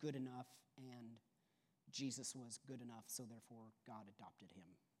is good enough, and Jesus was good enough, so therefore God adopted him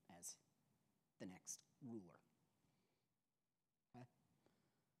as the next ruler. Okay?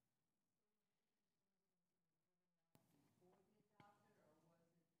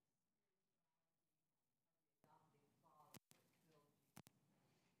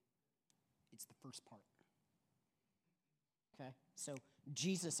 It's the first part. Okay? So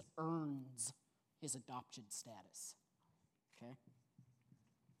Jesus earns his adoption status. Okay?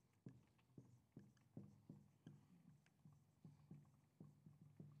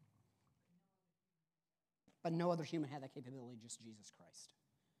 But no other human had that capability, just Jesus Christ.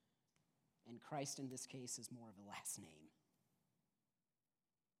 And Christ in this case is more of a last name.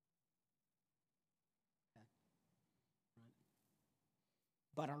 Okay? Right?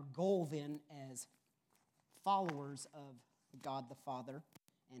 But our goal then as followers of God the Father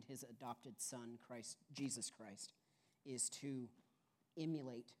and his adopted son, Christ, Jesus Christ, is to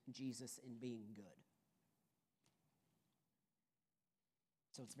emulate Jesus in being good.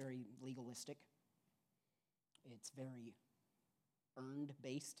 So it's very legalistic. It's very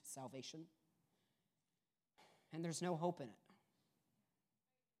earned-based salvation. And there's no hope in it.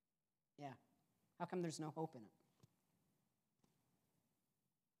 Yeah. How come there's no hope in it?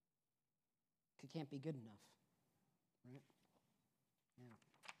 It can't be good enough. Right?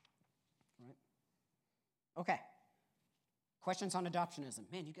 Yeah. Right? Okay. Questions on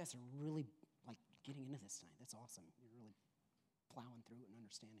adoptionism. Man, you guys are really getting into this tonight. That's awesome. You're really plowing through it and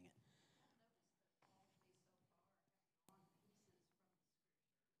understanding it.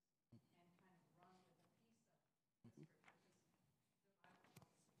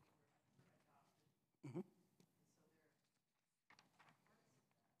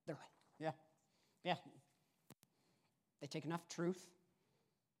 They're, yeah, yeah. They take enough truth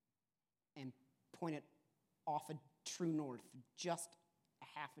and point it off a true north just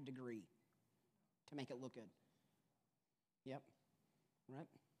a half a degree to make it look good. Yep, right?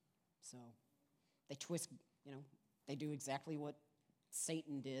 So they twist, they do exactly what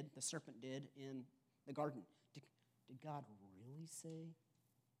Satan did, the serpent did in the garden. Did God really say?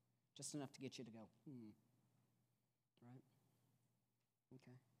 Just enough to get you to go, right?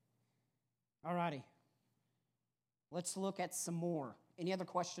 Okay. All righty. Let's look at some more. Any other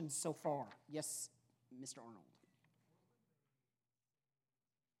questions so far? Yes, Mr. Arnold.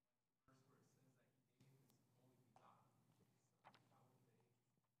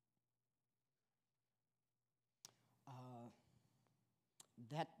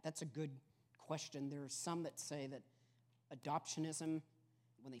 That's a good question. There are some that say that adoptionism,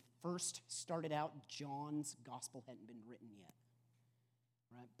 when they first started out, John's gospel hadn't been written yet.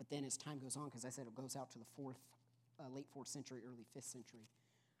 Right? But then as time goes on, because I said it goes out to the late 4th century, early 5th century,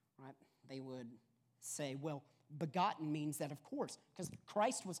 right? They would say, well, begotten means that, of course, because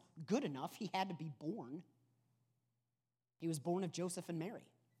Christ was good enough, he had to be born. He was born of Joseph and Mary.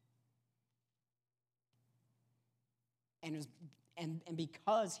 And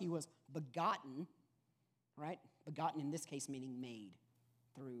because he was begotten, right? Begotten in this case meaning made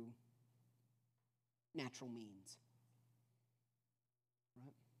through natural means.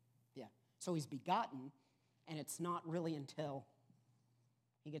 Right? Yeah. So he's begotten, and it's not really until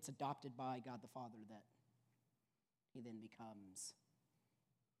he gets adopted by God the Father that he then becomes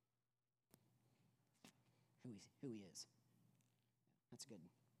who he is. That's good.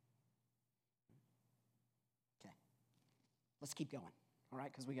 Okay. Let's keep going, all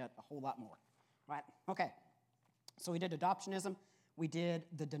right, because we got a whole lot more. All right? Okay. So we did adoptionism. We did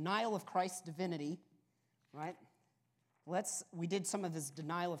the denial of Christ's divinity, right? We did some of this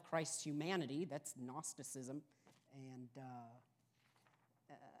denial of Christ's humanity. That's Gnosticism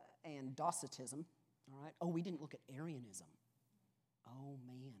and Docetism. All right. Oh, we didn't look at Arianism. Oh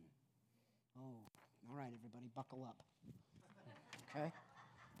man. Oh, all right, everybody, buckle up. Okay.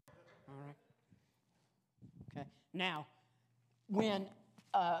 All right. Okay. Now, when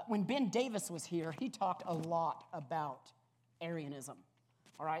Ben Davis was here, he talked a lot about Arianism.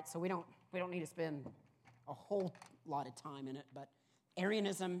 All right. So we don't need to spend a whole lot of time in it, but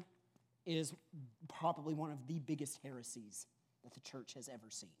Arianism is probably one of the biggest heresies that the church has ever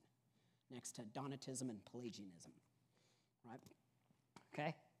seen, next to Donatism and Pelagianism, right?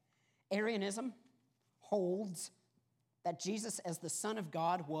 Okay? Arianism holds that Jesus as the Son of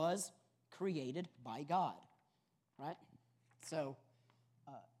God was created by God, right? So,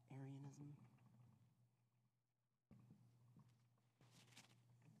 Arianism.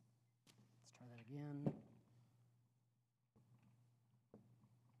 Let's try that again.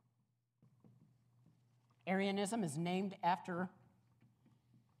 Arianism is named after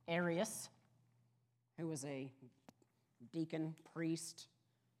Arius, who was a deacon priest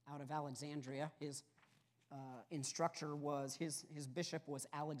out of Alexandria. His instructor was, his bishop was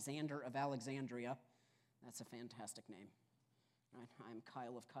Alexander of Alexandria. That's a fantastic name. Right? I'm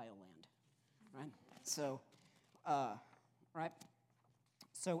Kyle of Kyle Land. Right? So, right?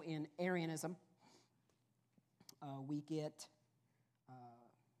 So in Arianism, we get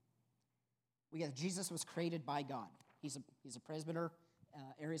Jesus was created by God. He's a presbyter.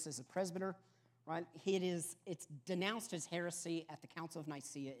 Arius is a presbyter, right? It's denounced as heresy at the Council of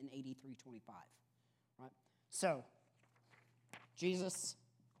Nicaea in AD 325, right? So, Jesus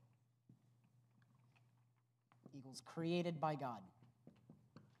equals created by God.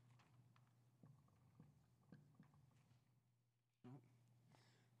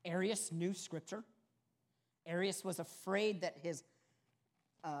 Arius knew Scripture. Arius was afraid that his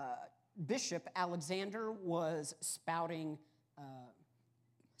bishop, Alexander, was spouting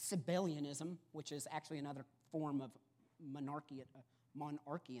Sabellianism, which is actually another form of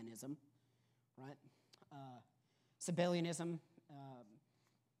monarchianism, right? Sabellianism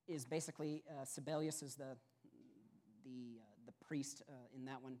is basically Sabellius is the priest in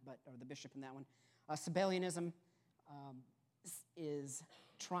that one, or the bishop in that one. Sabellianism is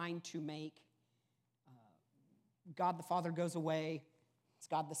trying to make God the Father goes away, it's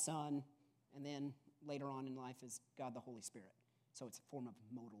God the Son, and then later on in life is God the Holy Spirit. So it's a form of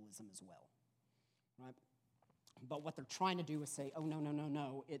modalism as well, right? But what they're trying to do is say, oh,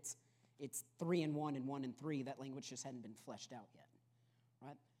 no, it's 3 in 1 and 1 in 3. That language just hadn't been fleshed out yet,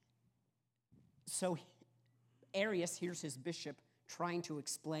 right? So Arius hears his bishop trying to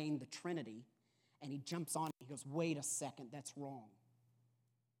explain the Trinity, and he jumps on it. He goes, wait a second, that's wrong,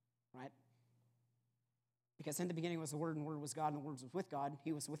 right? Because in the beginning was the Word, and the Word was God, and the Word was with God.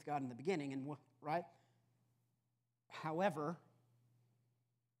 He was with God in the beginning, and right? However,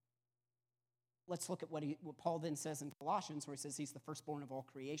 let's look at what Paul then says in Colossians, where he says he's the firstborn of all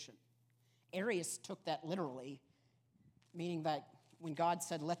creation. Arius took that literally, meaning that when God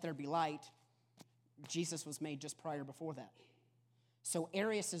said, let there be light, Jesus was made just prior before that. So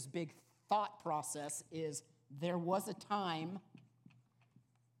Arius's big thought process is there was a time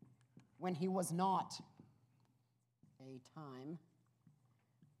when he was not. A time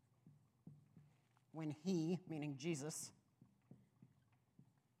when he, meaning Jesus,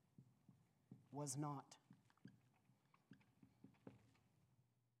 was not.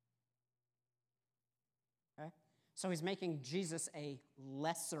 Okay? So he's making Jesus a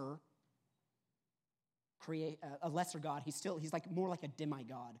lesser God. He's like more like a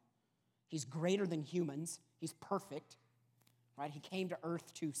demigod. He's greater than humans. He's perfect. Right? He came to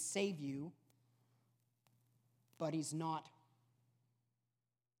earth to save you, but he's not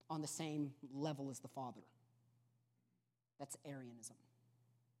on the same level as the Father. That's Arianism.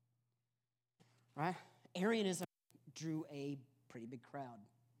 Right? Arianism drew a pretty big crowd.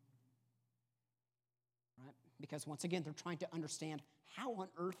 Right? Because once again, they're trying to understand how on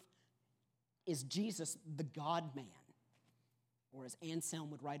earth is Jesus the God-man? Or as Anselm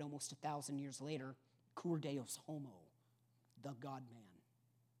would write almost 1,000 years later, cur Deus homo, the God-man.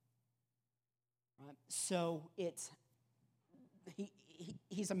 Right? So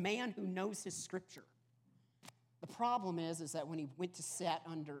he's a man who knows his scripture. The problem is that when he went to sit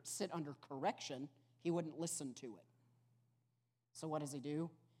under correction, he wouldn't listen to it. So what does he do?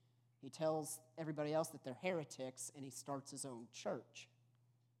 He tells everybody else that they're heretics, and he starts his own church.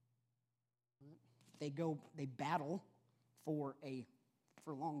 They battle for a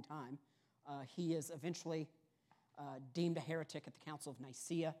long time. He is eventually deemed a heretic at the Council of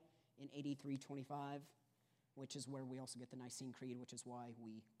Nicaea in AD 325, which is where we also get the Nicene Creed, which is why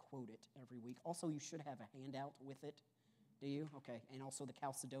we quote it every week. Also, you should have a handout with it. Do you? Okay. And also the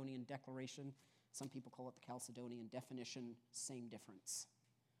Chalcedonian Declaration. Some people call it the Chalcedonian Definition. Same difference.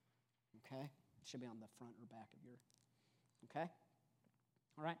 Okay? It should be on the front or back of your... Okay?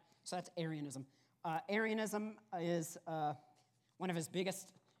 All right? So that's Arianism. Arianism is one of Arius'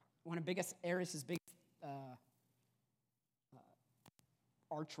 biggest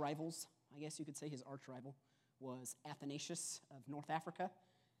arch rivals, I guess you could say. His arch rival was Athanasius of North Africa.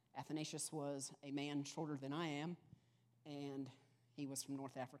 Athanasius was a man shorter than I am, and he was from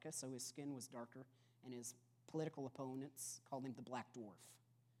North Africa, so his skin was darker, and his political opponents called him the Black Dwarf.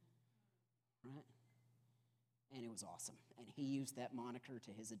 Right? And it was awesome. And he used that moniker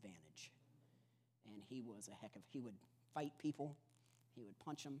to his advantage. And he would fight people. He would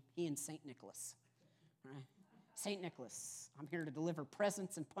punch them. He and St. Nicholas. Right? St. Nicholas, I'm here to deliver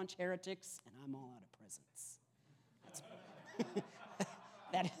presents and punch heretics, and I'm all out of presents.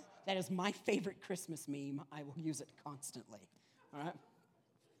 That is my favorite Christmas meme. I will use it constantly. All right?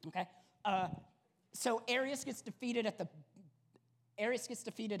 Okay? So Arius gets defeated at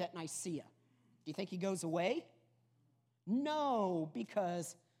Nicaea. Do you think he goes away? No,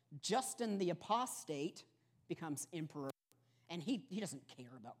 because Justin the Apostate becomes emperor, and he doesn't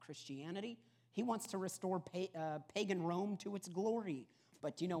care about Christianity. He wants to restore pagan Rome to its glory.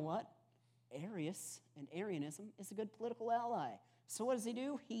 But you know what? Arius and Arianism is a good political ally. So what does he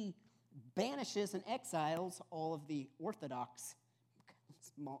do? He banishes and exiles all of the Orthodox,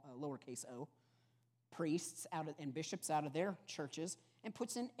 lowercase o, priests and bishops out of their churches and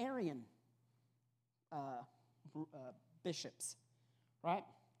puts in Arian bishops, right?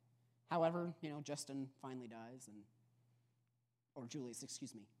 However, Justin finally dies, or Julius,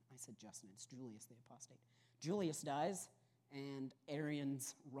 excuse me. I said Justin, it's Julius the Apostate. Julius dies, and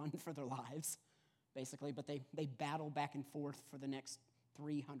Arians run for their lives, basically, but they battle back and forth for the next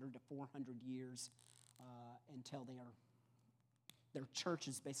 300 to 400 years until they are Their church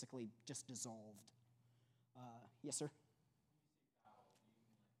is basically just dissolved. Yes, sir?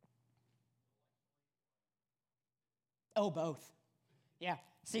 Oh, both. Yeah.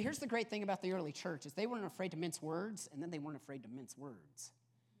 See, here's the great thing about the early church is they weren't afraid to mince words, and then they weren't afraid to mince words.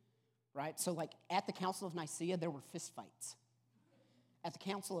 Right? So, like, at the Council of Nicaea, there were fistfights. At the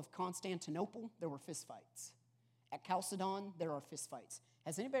Council of Constantinople, there were fistfights. At Chalcedon, there are fistfights.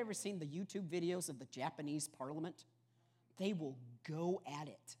 Has anybody ever seen the YouTube videos of the Japanese parliament? They will go at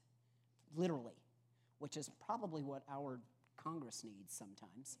it, literally, which is probably what our Congress needs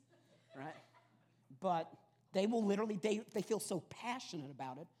sometimes, right? But they will literally, they feel so passionate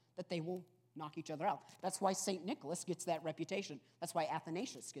about it that they will knock each other out. That's why St. Nicholas gets that reputation. That's why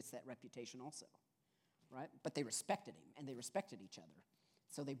Athanasius gets that reputation also, right? But they respected him, and they respected each other.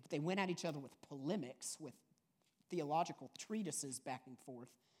 So they went at each other with polemics, with theological treatises back and forth.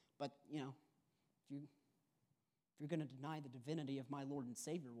 But, if you're going to deny the divinity of my Lord and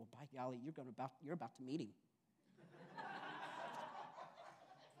Savior, well, by golly, you're about to meet him.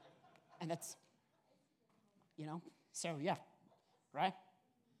 And that's, so yeah, right?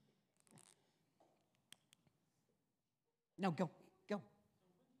 No, go.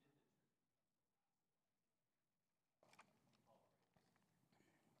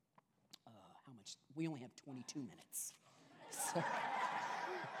 How much? We only have 22 minutes.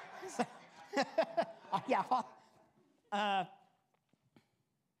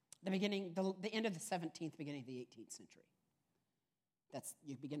 The end of the 17th, beginning of the 18th century.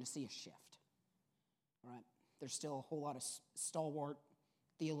 You begin to see a shift, right? There's still a whole lot of stalwart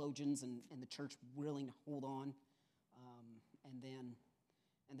theologians and the church willing to hold on, and then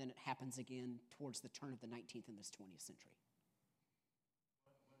it happens again towards the turn of the 19th and this 20th century.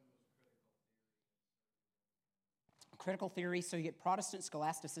 Critical theory, so you get Protestant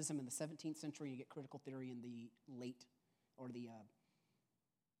scholasticism in the 17th century, you get critical theory in the late, or the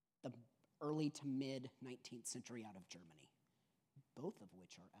early to mid 19th century out of Germany, both of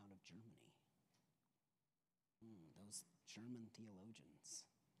which are out of Germany. Those German theologians.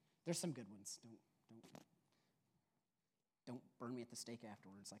 There's some good ones. Don't burn me at the stake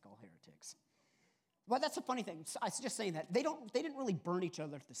afterwards like all heretics. Well, that's a funny thing. I was just saying that. They didn't really burn each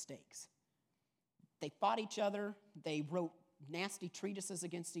other at the stakes. They fought each other. They wrote nasty treatises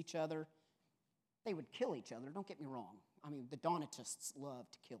against each other. They would kill each other, don't get me wrong. I mean, the Donatists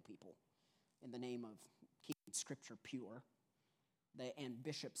loved to kill people in the name of keeping Scripture pure and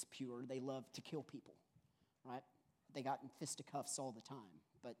bishops pure. They loved to kill people, right? They got in fisticuffs all the time,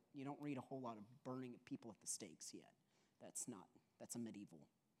 but you don't read a whole lot of burning people at the stakes yet. That's a medieval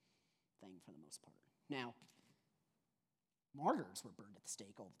thing for the most part. Now, martyrs were burned at the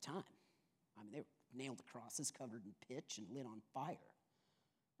stake all the time. I mean, they were nailed to crosses, covered in pitch, and lit on fire,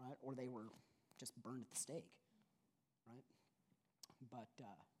 right? Or they were just burned at the stake, right?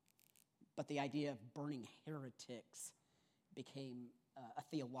 But the idea of burning heretics became a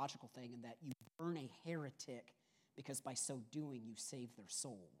theological thing in that you burn a heretic because by so doing you save their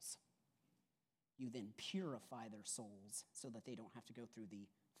souls. You then purify their souls so that they don't have to go through the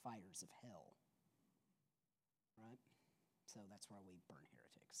fires of hell, right? So that's why we burn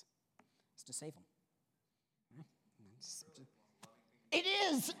heretics. It's to save them. It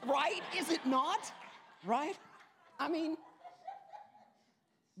is, right? Is it not? Right? I mean,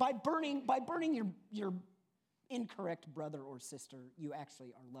 by burning your incorrect brother or sister, you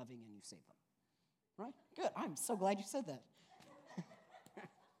actually are loving and you save them. Right? Good. I'm so glad you said that.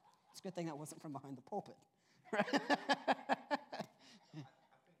 It's a good thing that wasn't from behind the pulpit. I think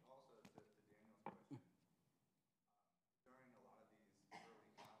also to Daniel's question, during a lot of these early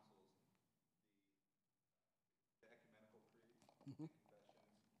councils, the ecumenical creed and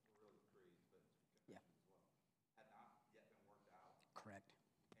confessions were really creeds, but confessions as well, had not yet been worked out. Correct.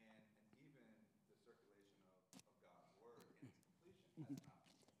 And even the circulation of God's word in its completion has not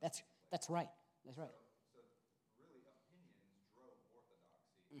That's right. That's right. So really opinions drove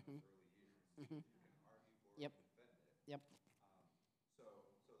orthodoxy in those early years. You can argue for it and defend it. Yep. So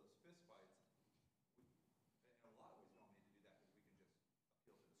those fist fights, in a lot of ways, we don't need to do that because we can just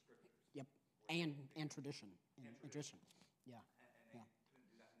appeal to the scriptures. Yep. And tradition. And tradition. Yeah. And they couldn't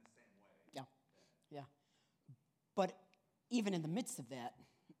do that in the same way. Yeah. Yeah. But even in the midst of that,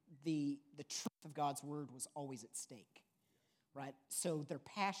 the truth of God's word was always at stake, right? So their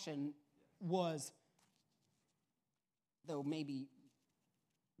passion was, though maybe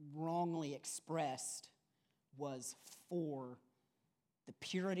wrongly expressed, was for the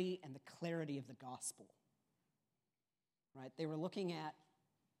purity and the clarity of the gospel, right? They were looking at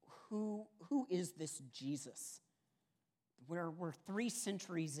who is this Jesus? We're 3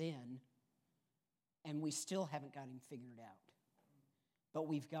 centuries in, and we still haven't got him figured out. but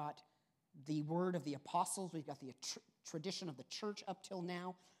we've got the word of the apostles, we've got the tradition of the church up till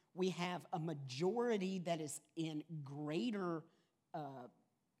now. We have a majority that is in greater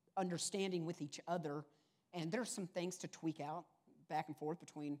understanding with each other, and there's some things to tweak out back and forth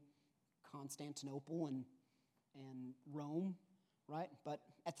between Constantinople and Rome, right? But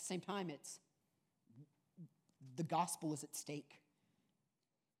at the same time, it's the gospel is at stake.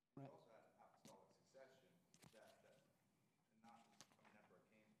 We also had apostolic succession that not just coming up where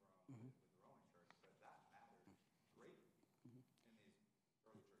it came from with the Roman church, but that mattered greatly in these early church fathers and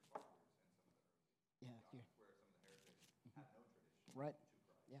some of the early doctrines, where some of the heretics had no tradition Right. to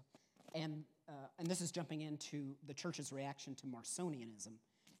Christ. Yeah, and this is jumping into the church's reaction to Marcionianism.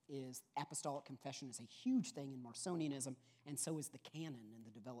 Is apostolic confession is a huge thing in Marcionianism, and so is the canon and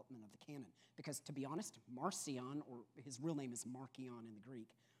the development of the canon. Because to be honest, Marcion, or his real name is Marcion in the Greek,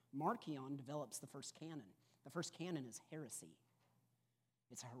 Marcion develops the first canon. The first canon is heresy.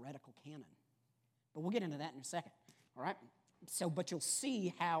 It's a heretical canon. But we'll get into that in a second, all right? So, but you'll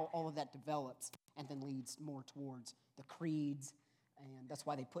see how all of that develops and then leads more towards the creeds, and that's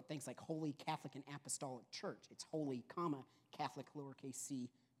why they put things like Holy Catholic and Apostolic Church. It's Holy, comma, Catholic, lowercase c,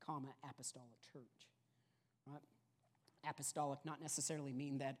 comma, Apostolic Church, right? Apostolic not necessarily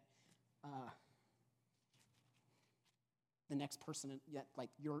mean that the next person, like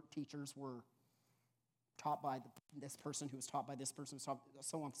your teachers were taught by this person who was taught by this person, so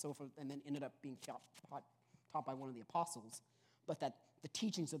on and so forth, and then ended up being taught by one of the apostles, but that the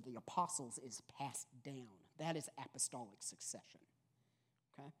teachings of the apostles is passed down. That is apostolic succession,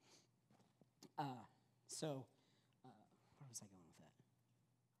 okay? Where was I going with that?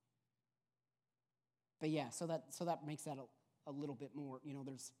 But yeah, so that makes that a little bit more,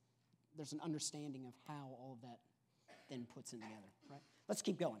 there's an understanding of how all of that then puts in together, right? Let's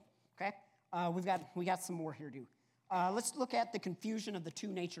keep going, okay? We got some more here to do. Let's look at the confusion of the two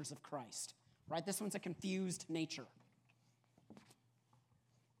natures of Christ, right? This one's a confused nature.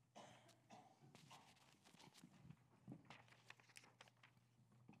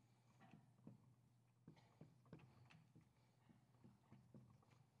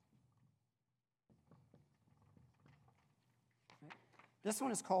 This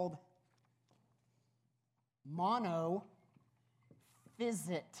one is called monophysitism.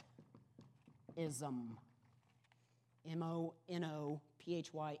 monophysitism.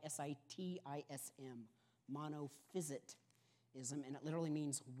 Monophysitism, and it literally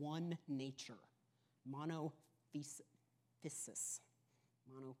means one nature. Monophysis.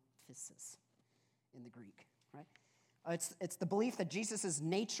 Monophysis in the Greek, right? It's the belief that Jesus'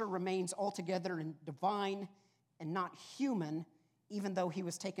 nature remains altogether divine and not human, even though he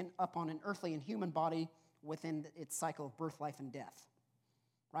was taken up on an earthly and human body within its cycle of birth, life, and death.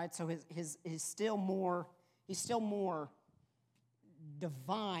 Right? So he's still more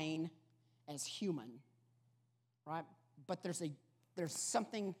divine as human, right? But there's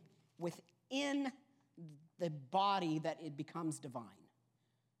something within the body that it becomes divine.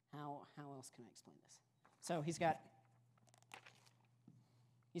 How else can I explain this? So he's got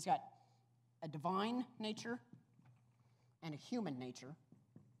a divine nature and a human nature,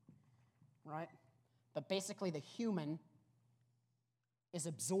 right? But basically the human is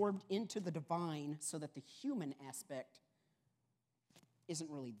absorbed into the divine so that the human aspect isn't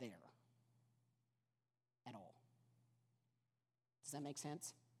really there at all. Does that make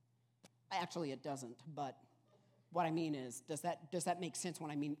sense? Actually, it doesn't, but what I mean is, does that make sense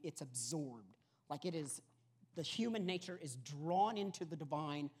when I mean it's absorbed? Like it is, the human nature is drawn into the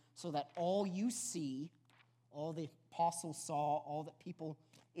divine so that all you see, all the apostles saw, all that people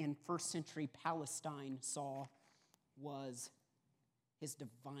in first century Palestine saw was his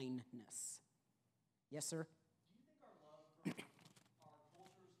divineness. Yes, sir? Do you think our love for our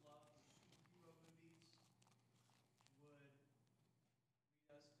culture's love for superhero movies would lead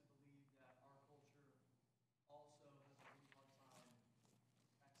us to believe that our culture also has a really hard time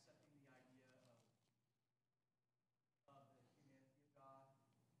accepting the idea of the humanity of God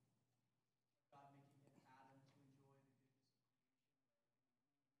making an Adam to enjoy the goodness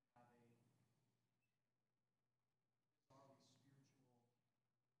of creation, have a bizarrely spiritual.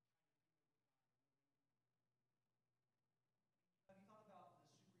 Have you thought about the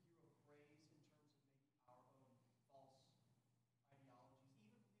superhero craze in terms of maybe our own false ideologies,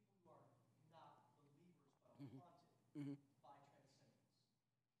 even for people who are not believers but are haunted by transcendence?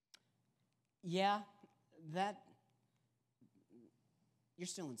 Yeah, you're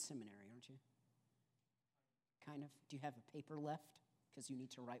still in seminary, aren't you? Kind of. Do you have a paper left? Because you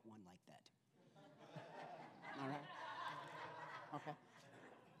need to write one like that. All right? Okay.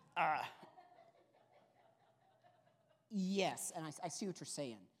 Yes, and I see what you're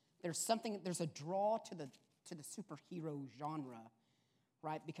saying. There's a draw to the superhero genre,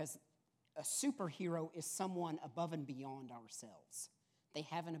 right? Because a superhero is someone above and beyond ourselves. They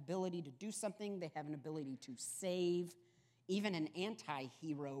have an ability to do something, they have an ability to save. Even an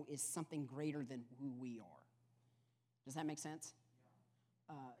anti-hero is something greater than who we are. Does that make sense?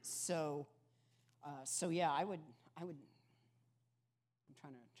 So yeah, I would. I'm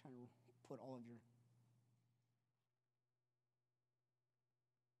trying to put all of your.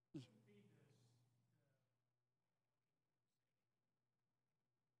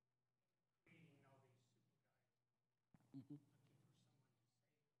 Mhm.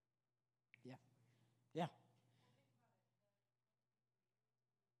 Yeah, yeah.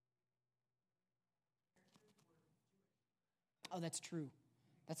 Oh, that's true.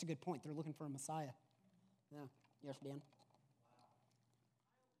 That's a good point. They're looking for a Messiah. Yeah. Yes, Dan.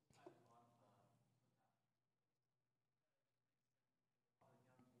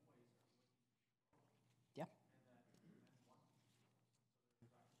 Yeah.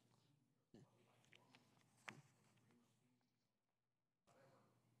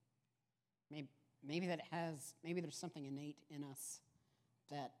 Maybe, maybe there's something innate in us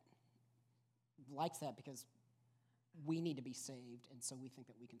that likes that because we need to be saved, and so we think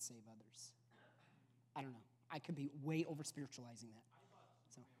that we can save others. I don't know. I could be way over spiritualizing that.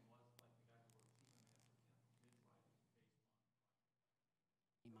 So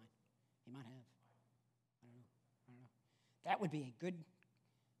he might have. I don't know. I don't know. That would be a good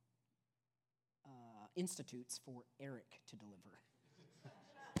institutes for Eric to deliver.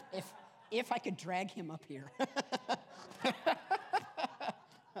 if I could drag him up here.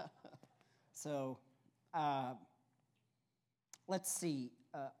 So, let's see.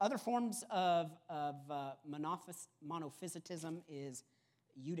 Other forms of monophysitism is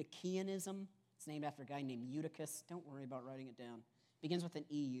Eutychianism. It's named after a guy named Eutychus. Don't worry about writing it down. Begins with an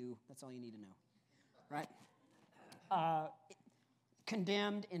EU. That's all you need to know, right?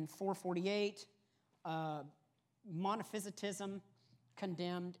 Condemned in 448. Monophysitism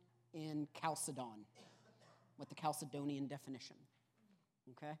condemned in Chalcedon with the Chalcedonian definition.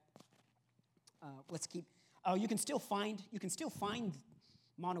 Okay. Let's keep. Oh, you can still find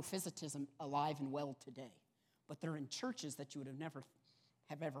monophysitism alive and well today, but they're in churches that you would have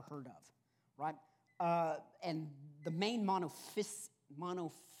ever heard of, right? And the main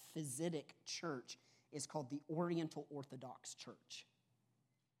monophysitic church is called the Oriental Orthodox Church.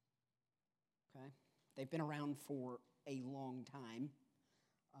 Okay, they've been around for a long time,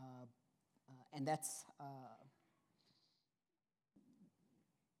 and that's.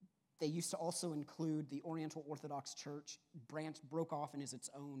 They used to also include the Oriental Orthodox Church, broke off and is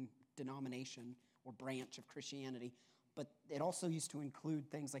its own denomination or branch of Christianity. But it also used to include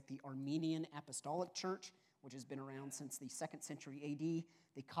things like the Armenian Apostolic Church, which has been around since the 2nd century AD,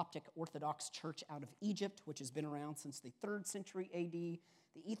 the Coptic Orthodox Church out of Egypt, which has been around since the 3rd century AD, the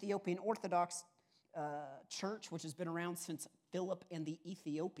Ethiopian Orthodox Church, which has been around since Philip and the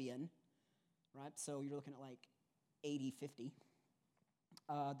Ethiopian, right? So you're looking at like 80, 50.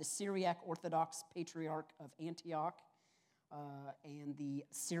 The Syriac Orthodox Patriarch of Antioch, and the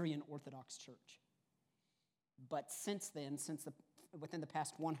Syrian Orthodox Church. But since then, within the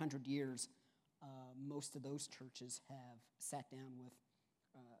past 100 years, most of those churches have sat down with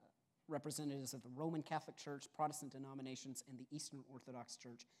representatives of the Roman Catholic Church, Protestant denominations, and the Eastern Orthodox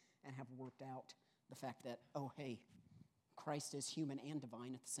Church, and have worked out the fact that, oh, hey, Christ is human and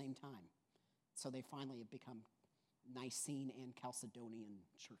divine at the same time. So they finally have become Nicene and Chalcedonian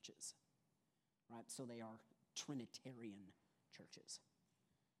churches, right? So they are Trinitarian churches,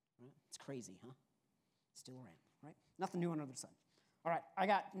 right? It's crazy, huh? Still around, right? Nothing new under the sun. All right, I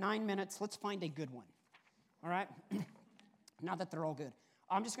got 9 minutes. Let's find a good one, all right? Not that they're all good.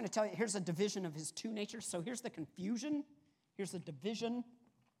 I'm just going to tell you, here's a division of his two natures. So here's the confusion. Here's the division.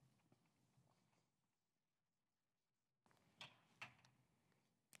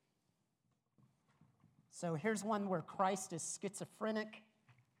 So here's one where Christ is schizophrenic,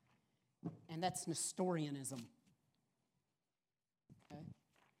 and that's Nestorianism. Okay.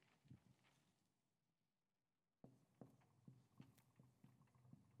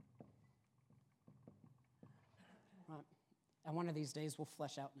 Right. And one of these days we'll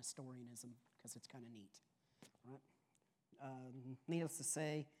flesh out Nestorianism because it's kind of neat. Right. Needless to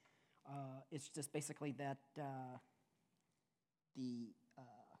say, it's just basically that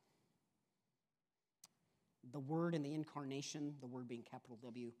the Word and the Incarnation, the Word being capital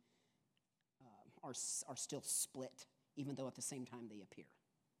W, are still split, even though at the same time they appear.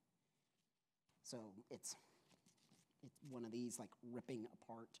 So it's one of these like ripping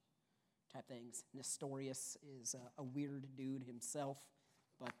apart type things. Nestorius is a weird dude himself,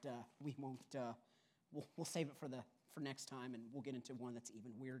 but we won't. We'll save it for next time, and we'll get into one that's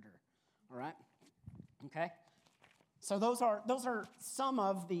even weirder. All right? Okay. So those are some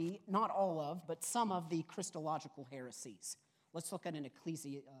of the, not all of, but some of the Christological heresies. Let's look at an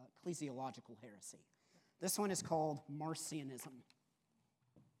ecclesiological heresy. This one is called Marcionism.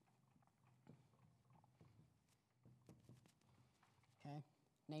 Okay,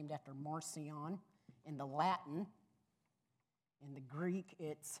 named after Marcion. In the Latin, in the Greek,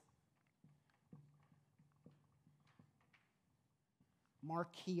 it's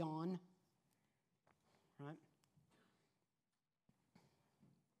Markion, right?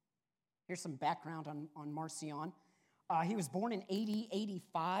 Here's some background on Marcion. He was born in AD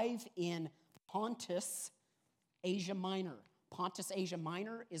 85 in Pontus, Asia Minor. Pontus, Asia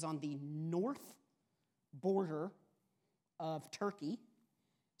Minor is on the north border of Turkey,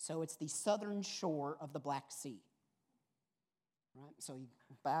 so it's the southern shore of the Black Sea. Right? So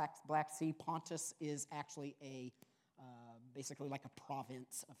Black Sea, Pontus is actually basically like a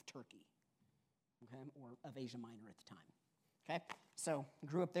province of Turkey, okay, or of Asia Minor at the time. Okay, so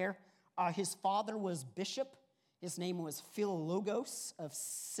grew up there. His father was bishop. His name was Philologos of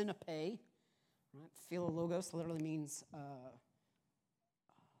Sinope. Right? Philologos literally means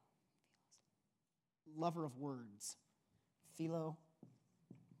lover of words. Philo.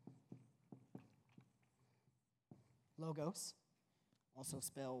 Logos, also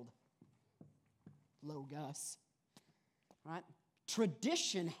spelled logos. Right?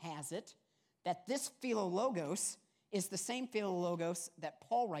 Tradition has it that this Philologos is the same Philologos that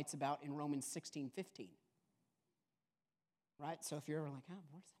Paul writes about in Romans 16:15. Right? So if you're ever like, where's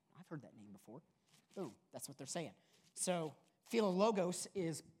that? I've heard that name before. Boom, that's what they're saying. So Philologos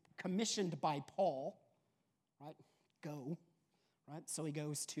is commissioned by Paul, right? Go, right? So he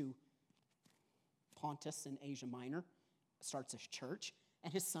goes to Pontus in Asia Minor, starts a church,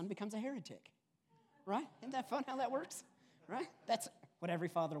 and his son becomes a heretic, right? Isn't that fun how that works, right? That's what every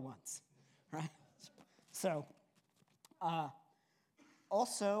father wants, right? So,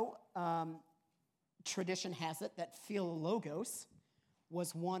 also, tradition has it that Philologos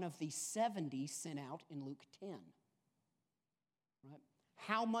was one of the 70 sent out in Luke 10. Right?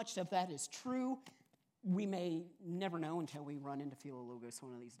 How much of that is true, we may never know until we run into Philologos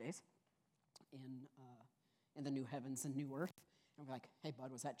one of these days in the new heavens and new earth. And we're like, hey,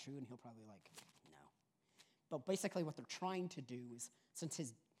 bud, was that true? And he'll probably like, no. But basically what they're trying to do is, since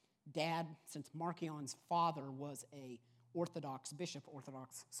Marcion's father was a Orthodox bishop,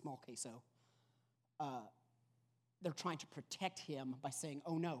 Orthodox small queso, they're trying to protect him by saying,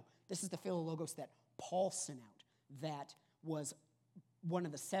 oh no, this is the Philologos that Paul sent out, that was one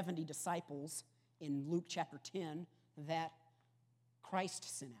of the 70 disciples in Luke chapter 10 that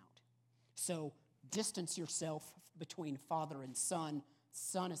Christ sent out. So distance yourself between father and son.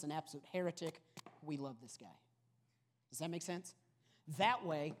 Son is an absolute heretic. We love this guy. Does that make sense? That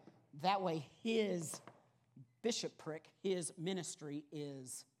way his bishopric, his ministry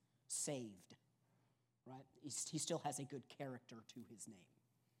is saved, right? He still has a good character to his name.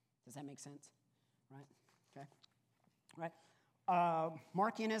 Does that make sense? Right? Okay. Right.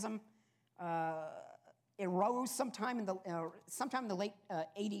 Marcionism arose sometime in the late AD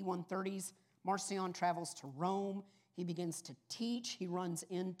 130s. Marcion travels to Rome. He begins to teach. He runs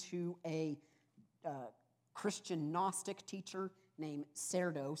into a Christian Gnostic teacher named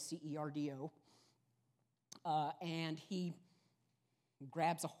Cerdo, C-E-R-D-O, and he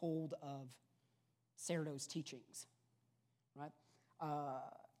grabs a hold of Cerdo's teachings, right?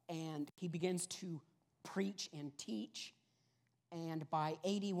 And he begins to preach and teach, and by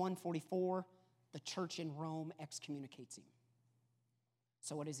AD 144, the church in Rome excommunicates him.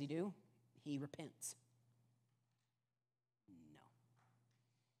 So what does he do? He repents. No.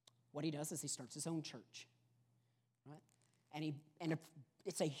 What he does is he starts his own church, right? And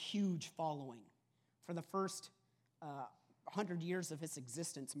it's a huge following. For the first 100 years of its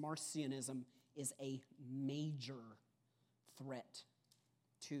existence, Marcionism is a major threat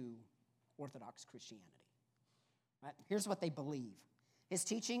to Orthodox Christianity. Right? Here's what they believe. His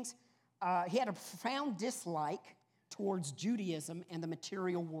teachings, he had a profound dislike towards Judaism and the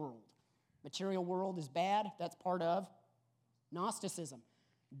material world. Material world is bad. That's part of Gnosticism.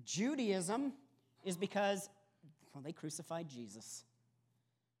 Judaism is because, well, they crucified Jesus,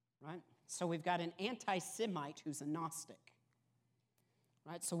 right? So we've got an anti-Semite who's a Gnostic,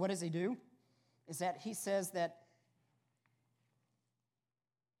 right? So what does he do? Is that he says that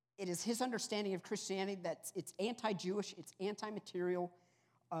it is his understanding of Christianity that it's anti-Jewish, it's anti-material.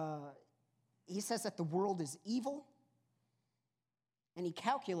 He says that the world is evil, And he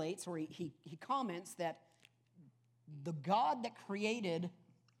calculates, or he comments that the God that created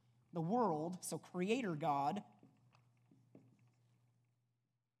the world, so creator God,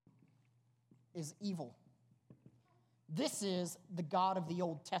 is evil. This is the God of the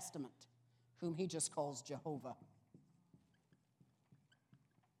Old Testament, whom he just calls Jehovah.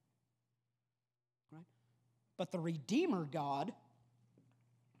 Right? But the Redeemer God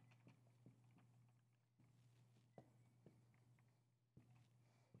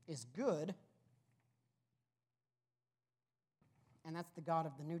is good, and that's the God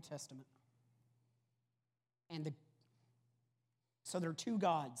of the New Testament. So there are two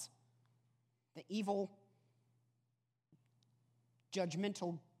gods: the evil,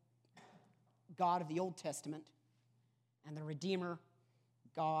 judgmental God of the Old Testament, and the Redeemer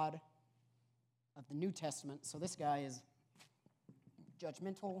God of the New Testament. So this guy is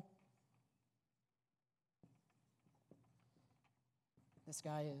judgmental. This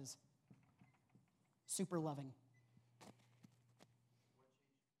guy is super loving.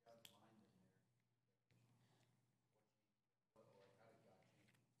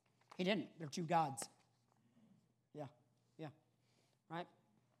 He didn't. They're two gods. Yeah, yeah. Right?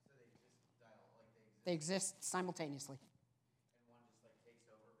 So they exist They exist simultaneously. and one just like takes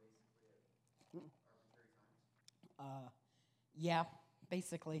over basically at arbitrary times? Yeah,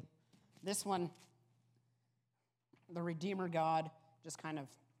 basically. This one, the Redeemer God, just kind of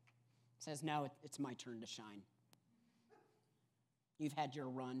says, no, it's my turn to shine. You've had your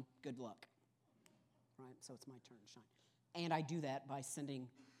run. Good luck. Right? So it's my turn to shine. And I do that by sending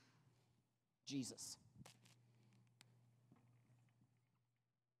Jesus,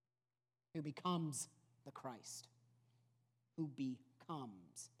 who becomes the Christ. Who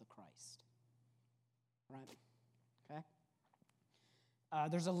becomes the Christ. Right? Okay?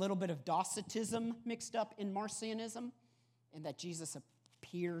 There's a little bit of Docetism mixed up in Marcionism, in that Jesus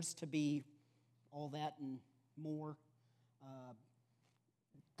appears to be all that and more.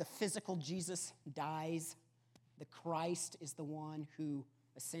 The physical Jesus dies. The Christ is the one who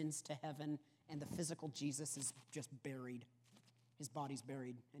ascends to heaven, and the physical Jesus is just buried. His body's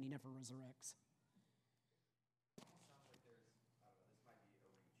buried, and he never resurrects. It almost sounds like there's, I don't know, this might be a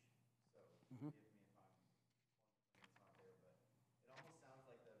reach, so forgive me if it's not there, but it almost sounds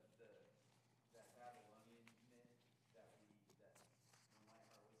like that Babylonian myth that when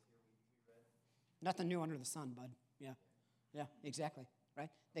Lightheart was here, we read. Nothing new under the sun, bud. Yeah, yeah, exactly.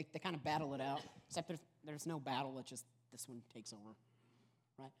 Right? They kind of battle it out, except there's no battle. It's just this one takes over.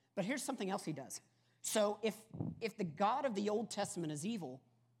 Right? But here's something else he does. So if the God of the Old Testament is evil,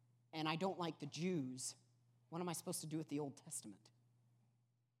 and I don't like the Jews, what am I supposed to do with the Old Testament?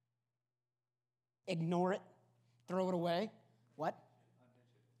 Ignore it? Throw it away? What?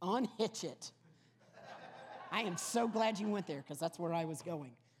 Unhitch it. I am so glad you went there, because that's where I was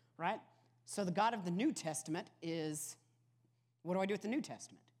going. Right? So the God of the New Testament is, what do I do with the New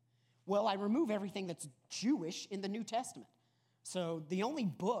Testament? Well, I remove everything that's Jewish in the New Testament. So the only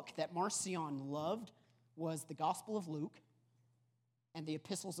book that Marcion loved was the Gospel of Luke and the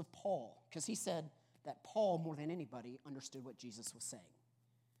epistles of Paul, because he said that Paul, more than anybody, understood what Jesus was saying,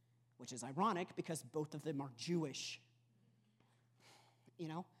 which is ironic because both of them are Jewish,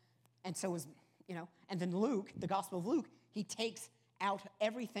 And so and then Luke, the Gospel of Luke, he takes out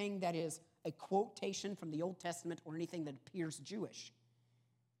everything that is a quotation from the Old Testament or anything that appears Jewish.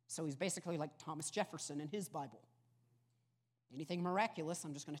 So he's basically like Thomas Jefferson in his Bible. Anything miraculous,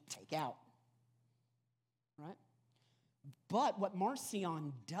 I'm just going to take out. Right? But what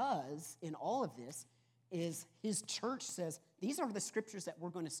Marcion does in all of this is his church says, these are the scriptures that we're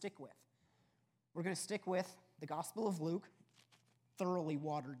going to stick with. We're going to stick with the Gospel of Luke, thoroughly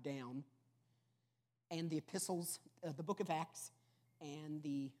watered down, and the epistles, the book of Acts, and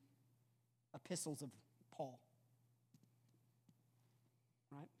the epistles of Paul.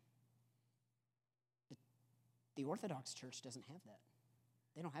 Right? The Orthodox Church doesn't have that.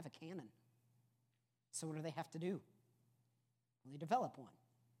 They don't have a canon. So what do they have to do? Well, they develop one.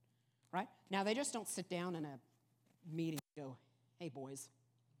 Right? Now, they just don't sit down in a meeting and go, hey, boys,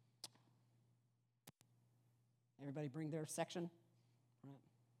 everybody bring their section? Right?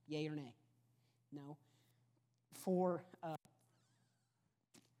 Yay or nay? No. For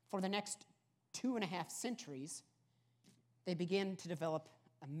the next 2.5 centuries, they begin to develop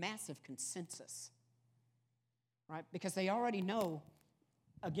a massive consensus, right? Because they already know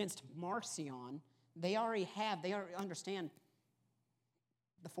against Marcion, they already understand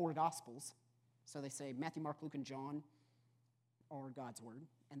the 4 Gospels. So they say Matthew, Mark, Luke, and John are God's Word,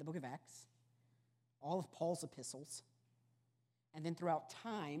 and the book of Acts, all of Paul's epistles. And then throughout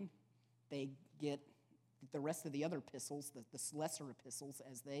time, they get the rest of the other epistles, the lesser epistles,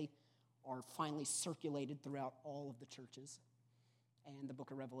 as they are finally circulated throughout all of the churches, and the book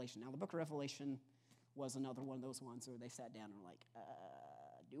of Revelation. Now, the book of Revelation was another one of those ones where they sat down and were like,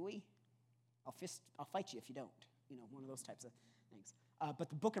 do we? I'll fight you if you don't. One of those types of things. But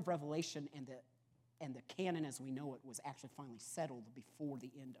the book of Revelation and the canon as we know it was actually finally settled before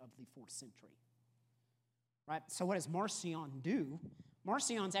the end of the 4th century. Right? So what does Marcion do?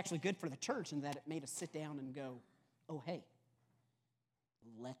 Marcion's actually good for the church in that it made us sit down and go, oh, hey,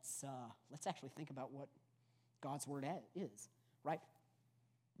 let's actually think about what God's word is, right?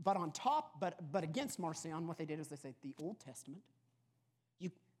 But on top, but against Marcion, what they did is they said the Old Testament,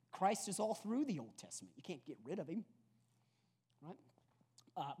 Christ is all through the Old Testament. You can't get rid of him, right?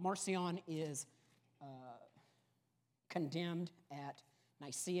 Marcion is condemned at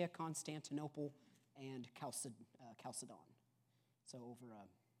Nicaea, Constantinople, and Chalcedon. So over a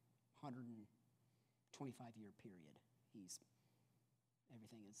 125-year period,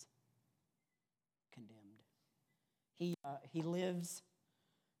 everything is condemned. He lives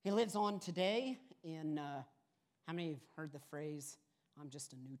on today in, how many have heard the phrase, I'm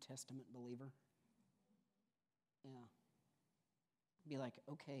just a New Testament believer? Yeah. Be like,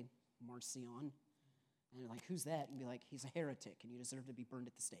 okay, Marcion. And you're like, who's that? And be like, he's a heretic, and you deserve to be burned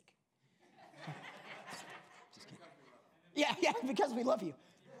at the stake. Just kidding. Yeah, because we love you.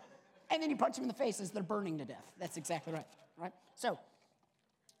 And then you punch them in the face as they're burning to death. That's exactly right? So,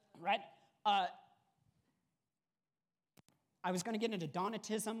 right? I was going to get into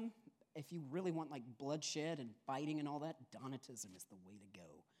Donatism. If you really want like bloodshed and fighting and all that, Donatism is the way to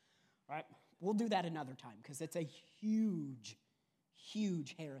go, right? We'll do that another time because it's a huge,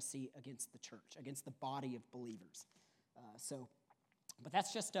 huge heresy against the church, against the body of believers. But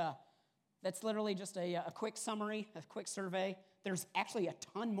that's literally just a quick summary, a quick survey. There's actually a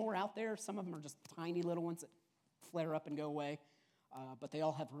ton more out there. Some of them are just tiny little ones that flare up and go away, but they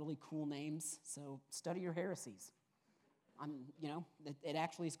all have really cool names. So study your heresies. It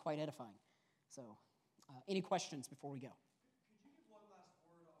actually is quite edifying. So, any questions before we go? Could you give one last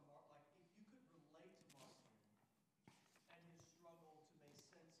word on if you could relate to Marcion and his struggle to make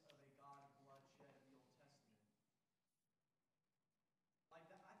sense of a God of bloodshed in the Old Testament? Like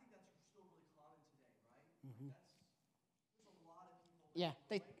that, I think that's still really common today, right? Mm-hmm. There's a lot of people that Yeah,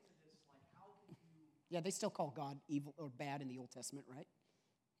 relate to this. Like, how can you? Yeah, they still call God evil or bad in the Old Testament, right?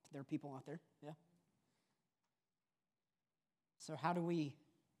 There are people out there, yeah. So how would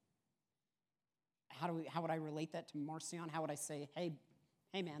I relate that to Marcion? How would I say, hey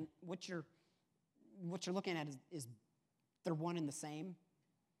man, what you're looking at is they're one and the same?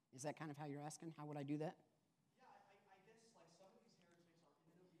 Is that kind of how you're asking? How would I do that? Yeah, I guess like some of these heretics are intimately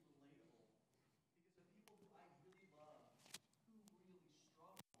relatable because the people who I really love who really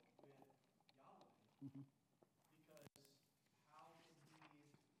struggle with Yahweh. Mm-hmm. Because how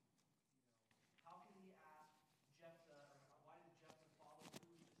can he ask Jephthah, or why did Jephthah follow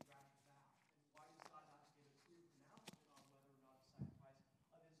through with his rash vow? And why did God not give a clear pronouncement on whether or not the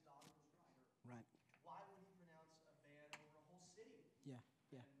sacrifice of his daughter was right? Or Right. why would he pronounce a ban over a whole city? Yeah.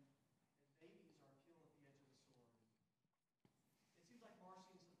 And babies are killed at the edge of the sword. It seems like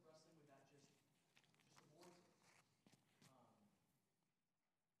Marcion, instead of wrestling with that, just avoids it. That seems just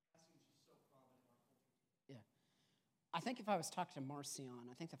so prominent in our culture today. Yeah. I think if I was talking to Marcion,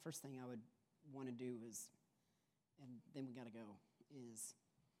 I think the first thing I would want to do is, and then we got to go, is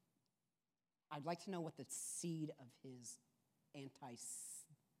I'd like to know what the seed of his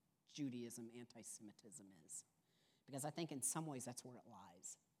anti-Judaism, anti-Semitism is. Because I think in some ways that's where it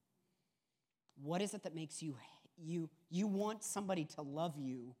lies. What is it that makes you want somebody to love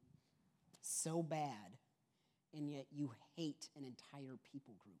you so bad, and yet you hate an entire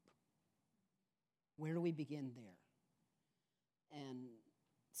people group? Where do we begin there? And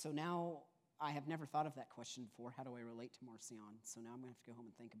so now I have never thought of that question before. How do I relate to Marcion? So now I'm going to have to go home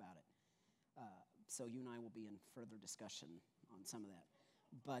and think about it. So you and I will be in further discussion on some of that.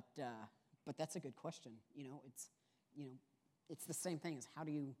 But that's a good question. It's the same thing as how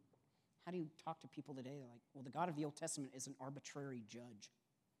do you talk to people today? They're like, well, the God of the Old Testament is an arbitrary judge.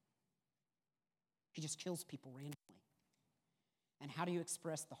 He just kills people randomly. And how do you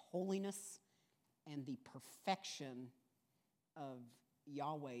express the holiness and the perfection of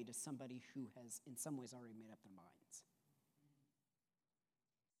Yahweh to somebody who has, in some ways, already made up their minds?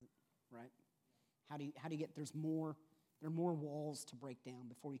 Right? How do you get? There are more walls to break down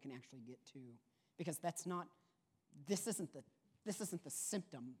before you can actually get to, because this isn't the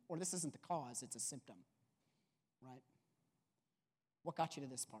symptom, or this isn't the cause, it's a symptom. Right? What got you to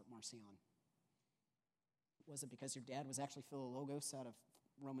this part, Marcion? Was it because your dad was actually Philologos out of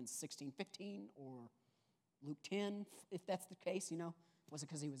Romans 16:15, or Luke 10, if that's the case, was it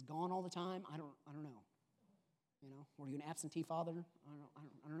because he was gone all the time? I don't know. Were you an absentee father?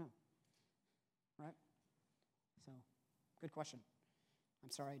 I don't know. Right? So, good question. I'm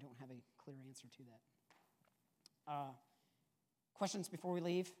sorry I don't have a clear answer to that. Questions before we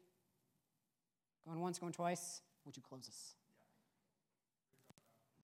leave? Going once, going twice. Would you close us?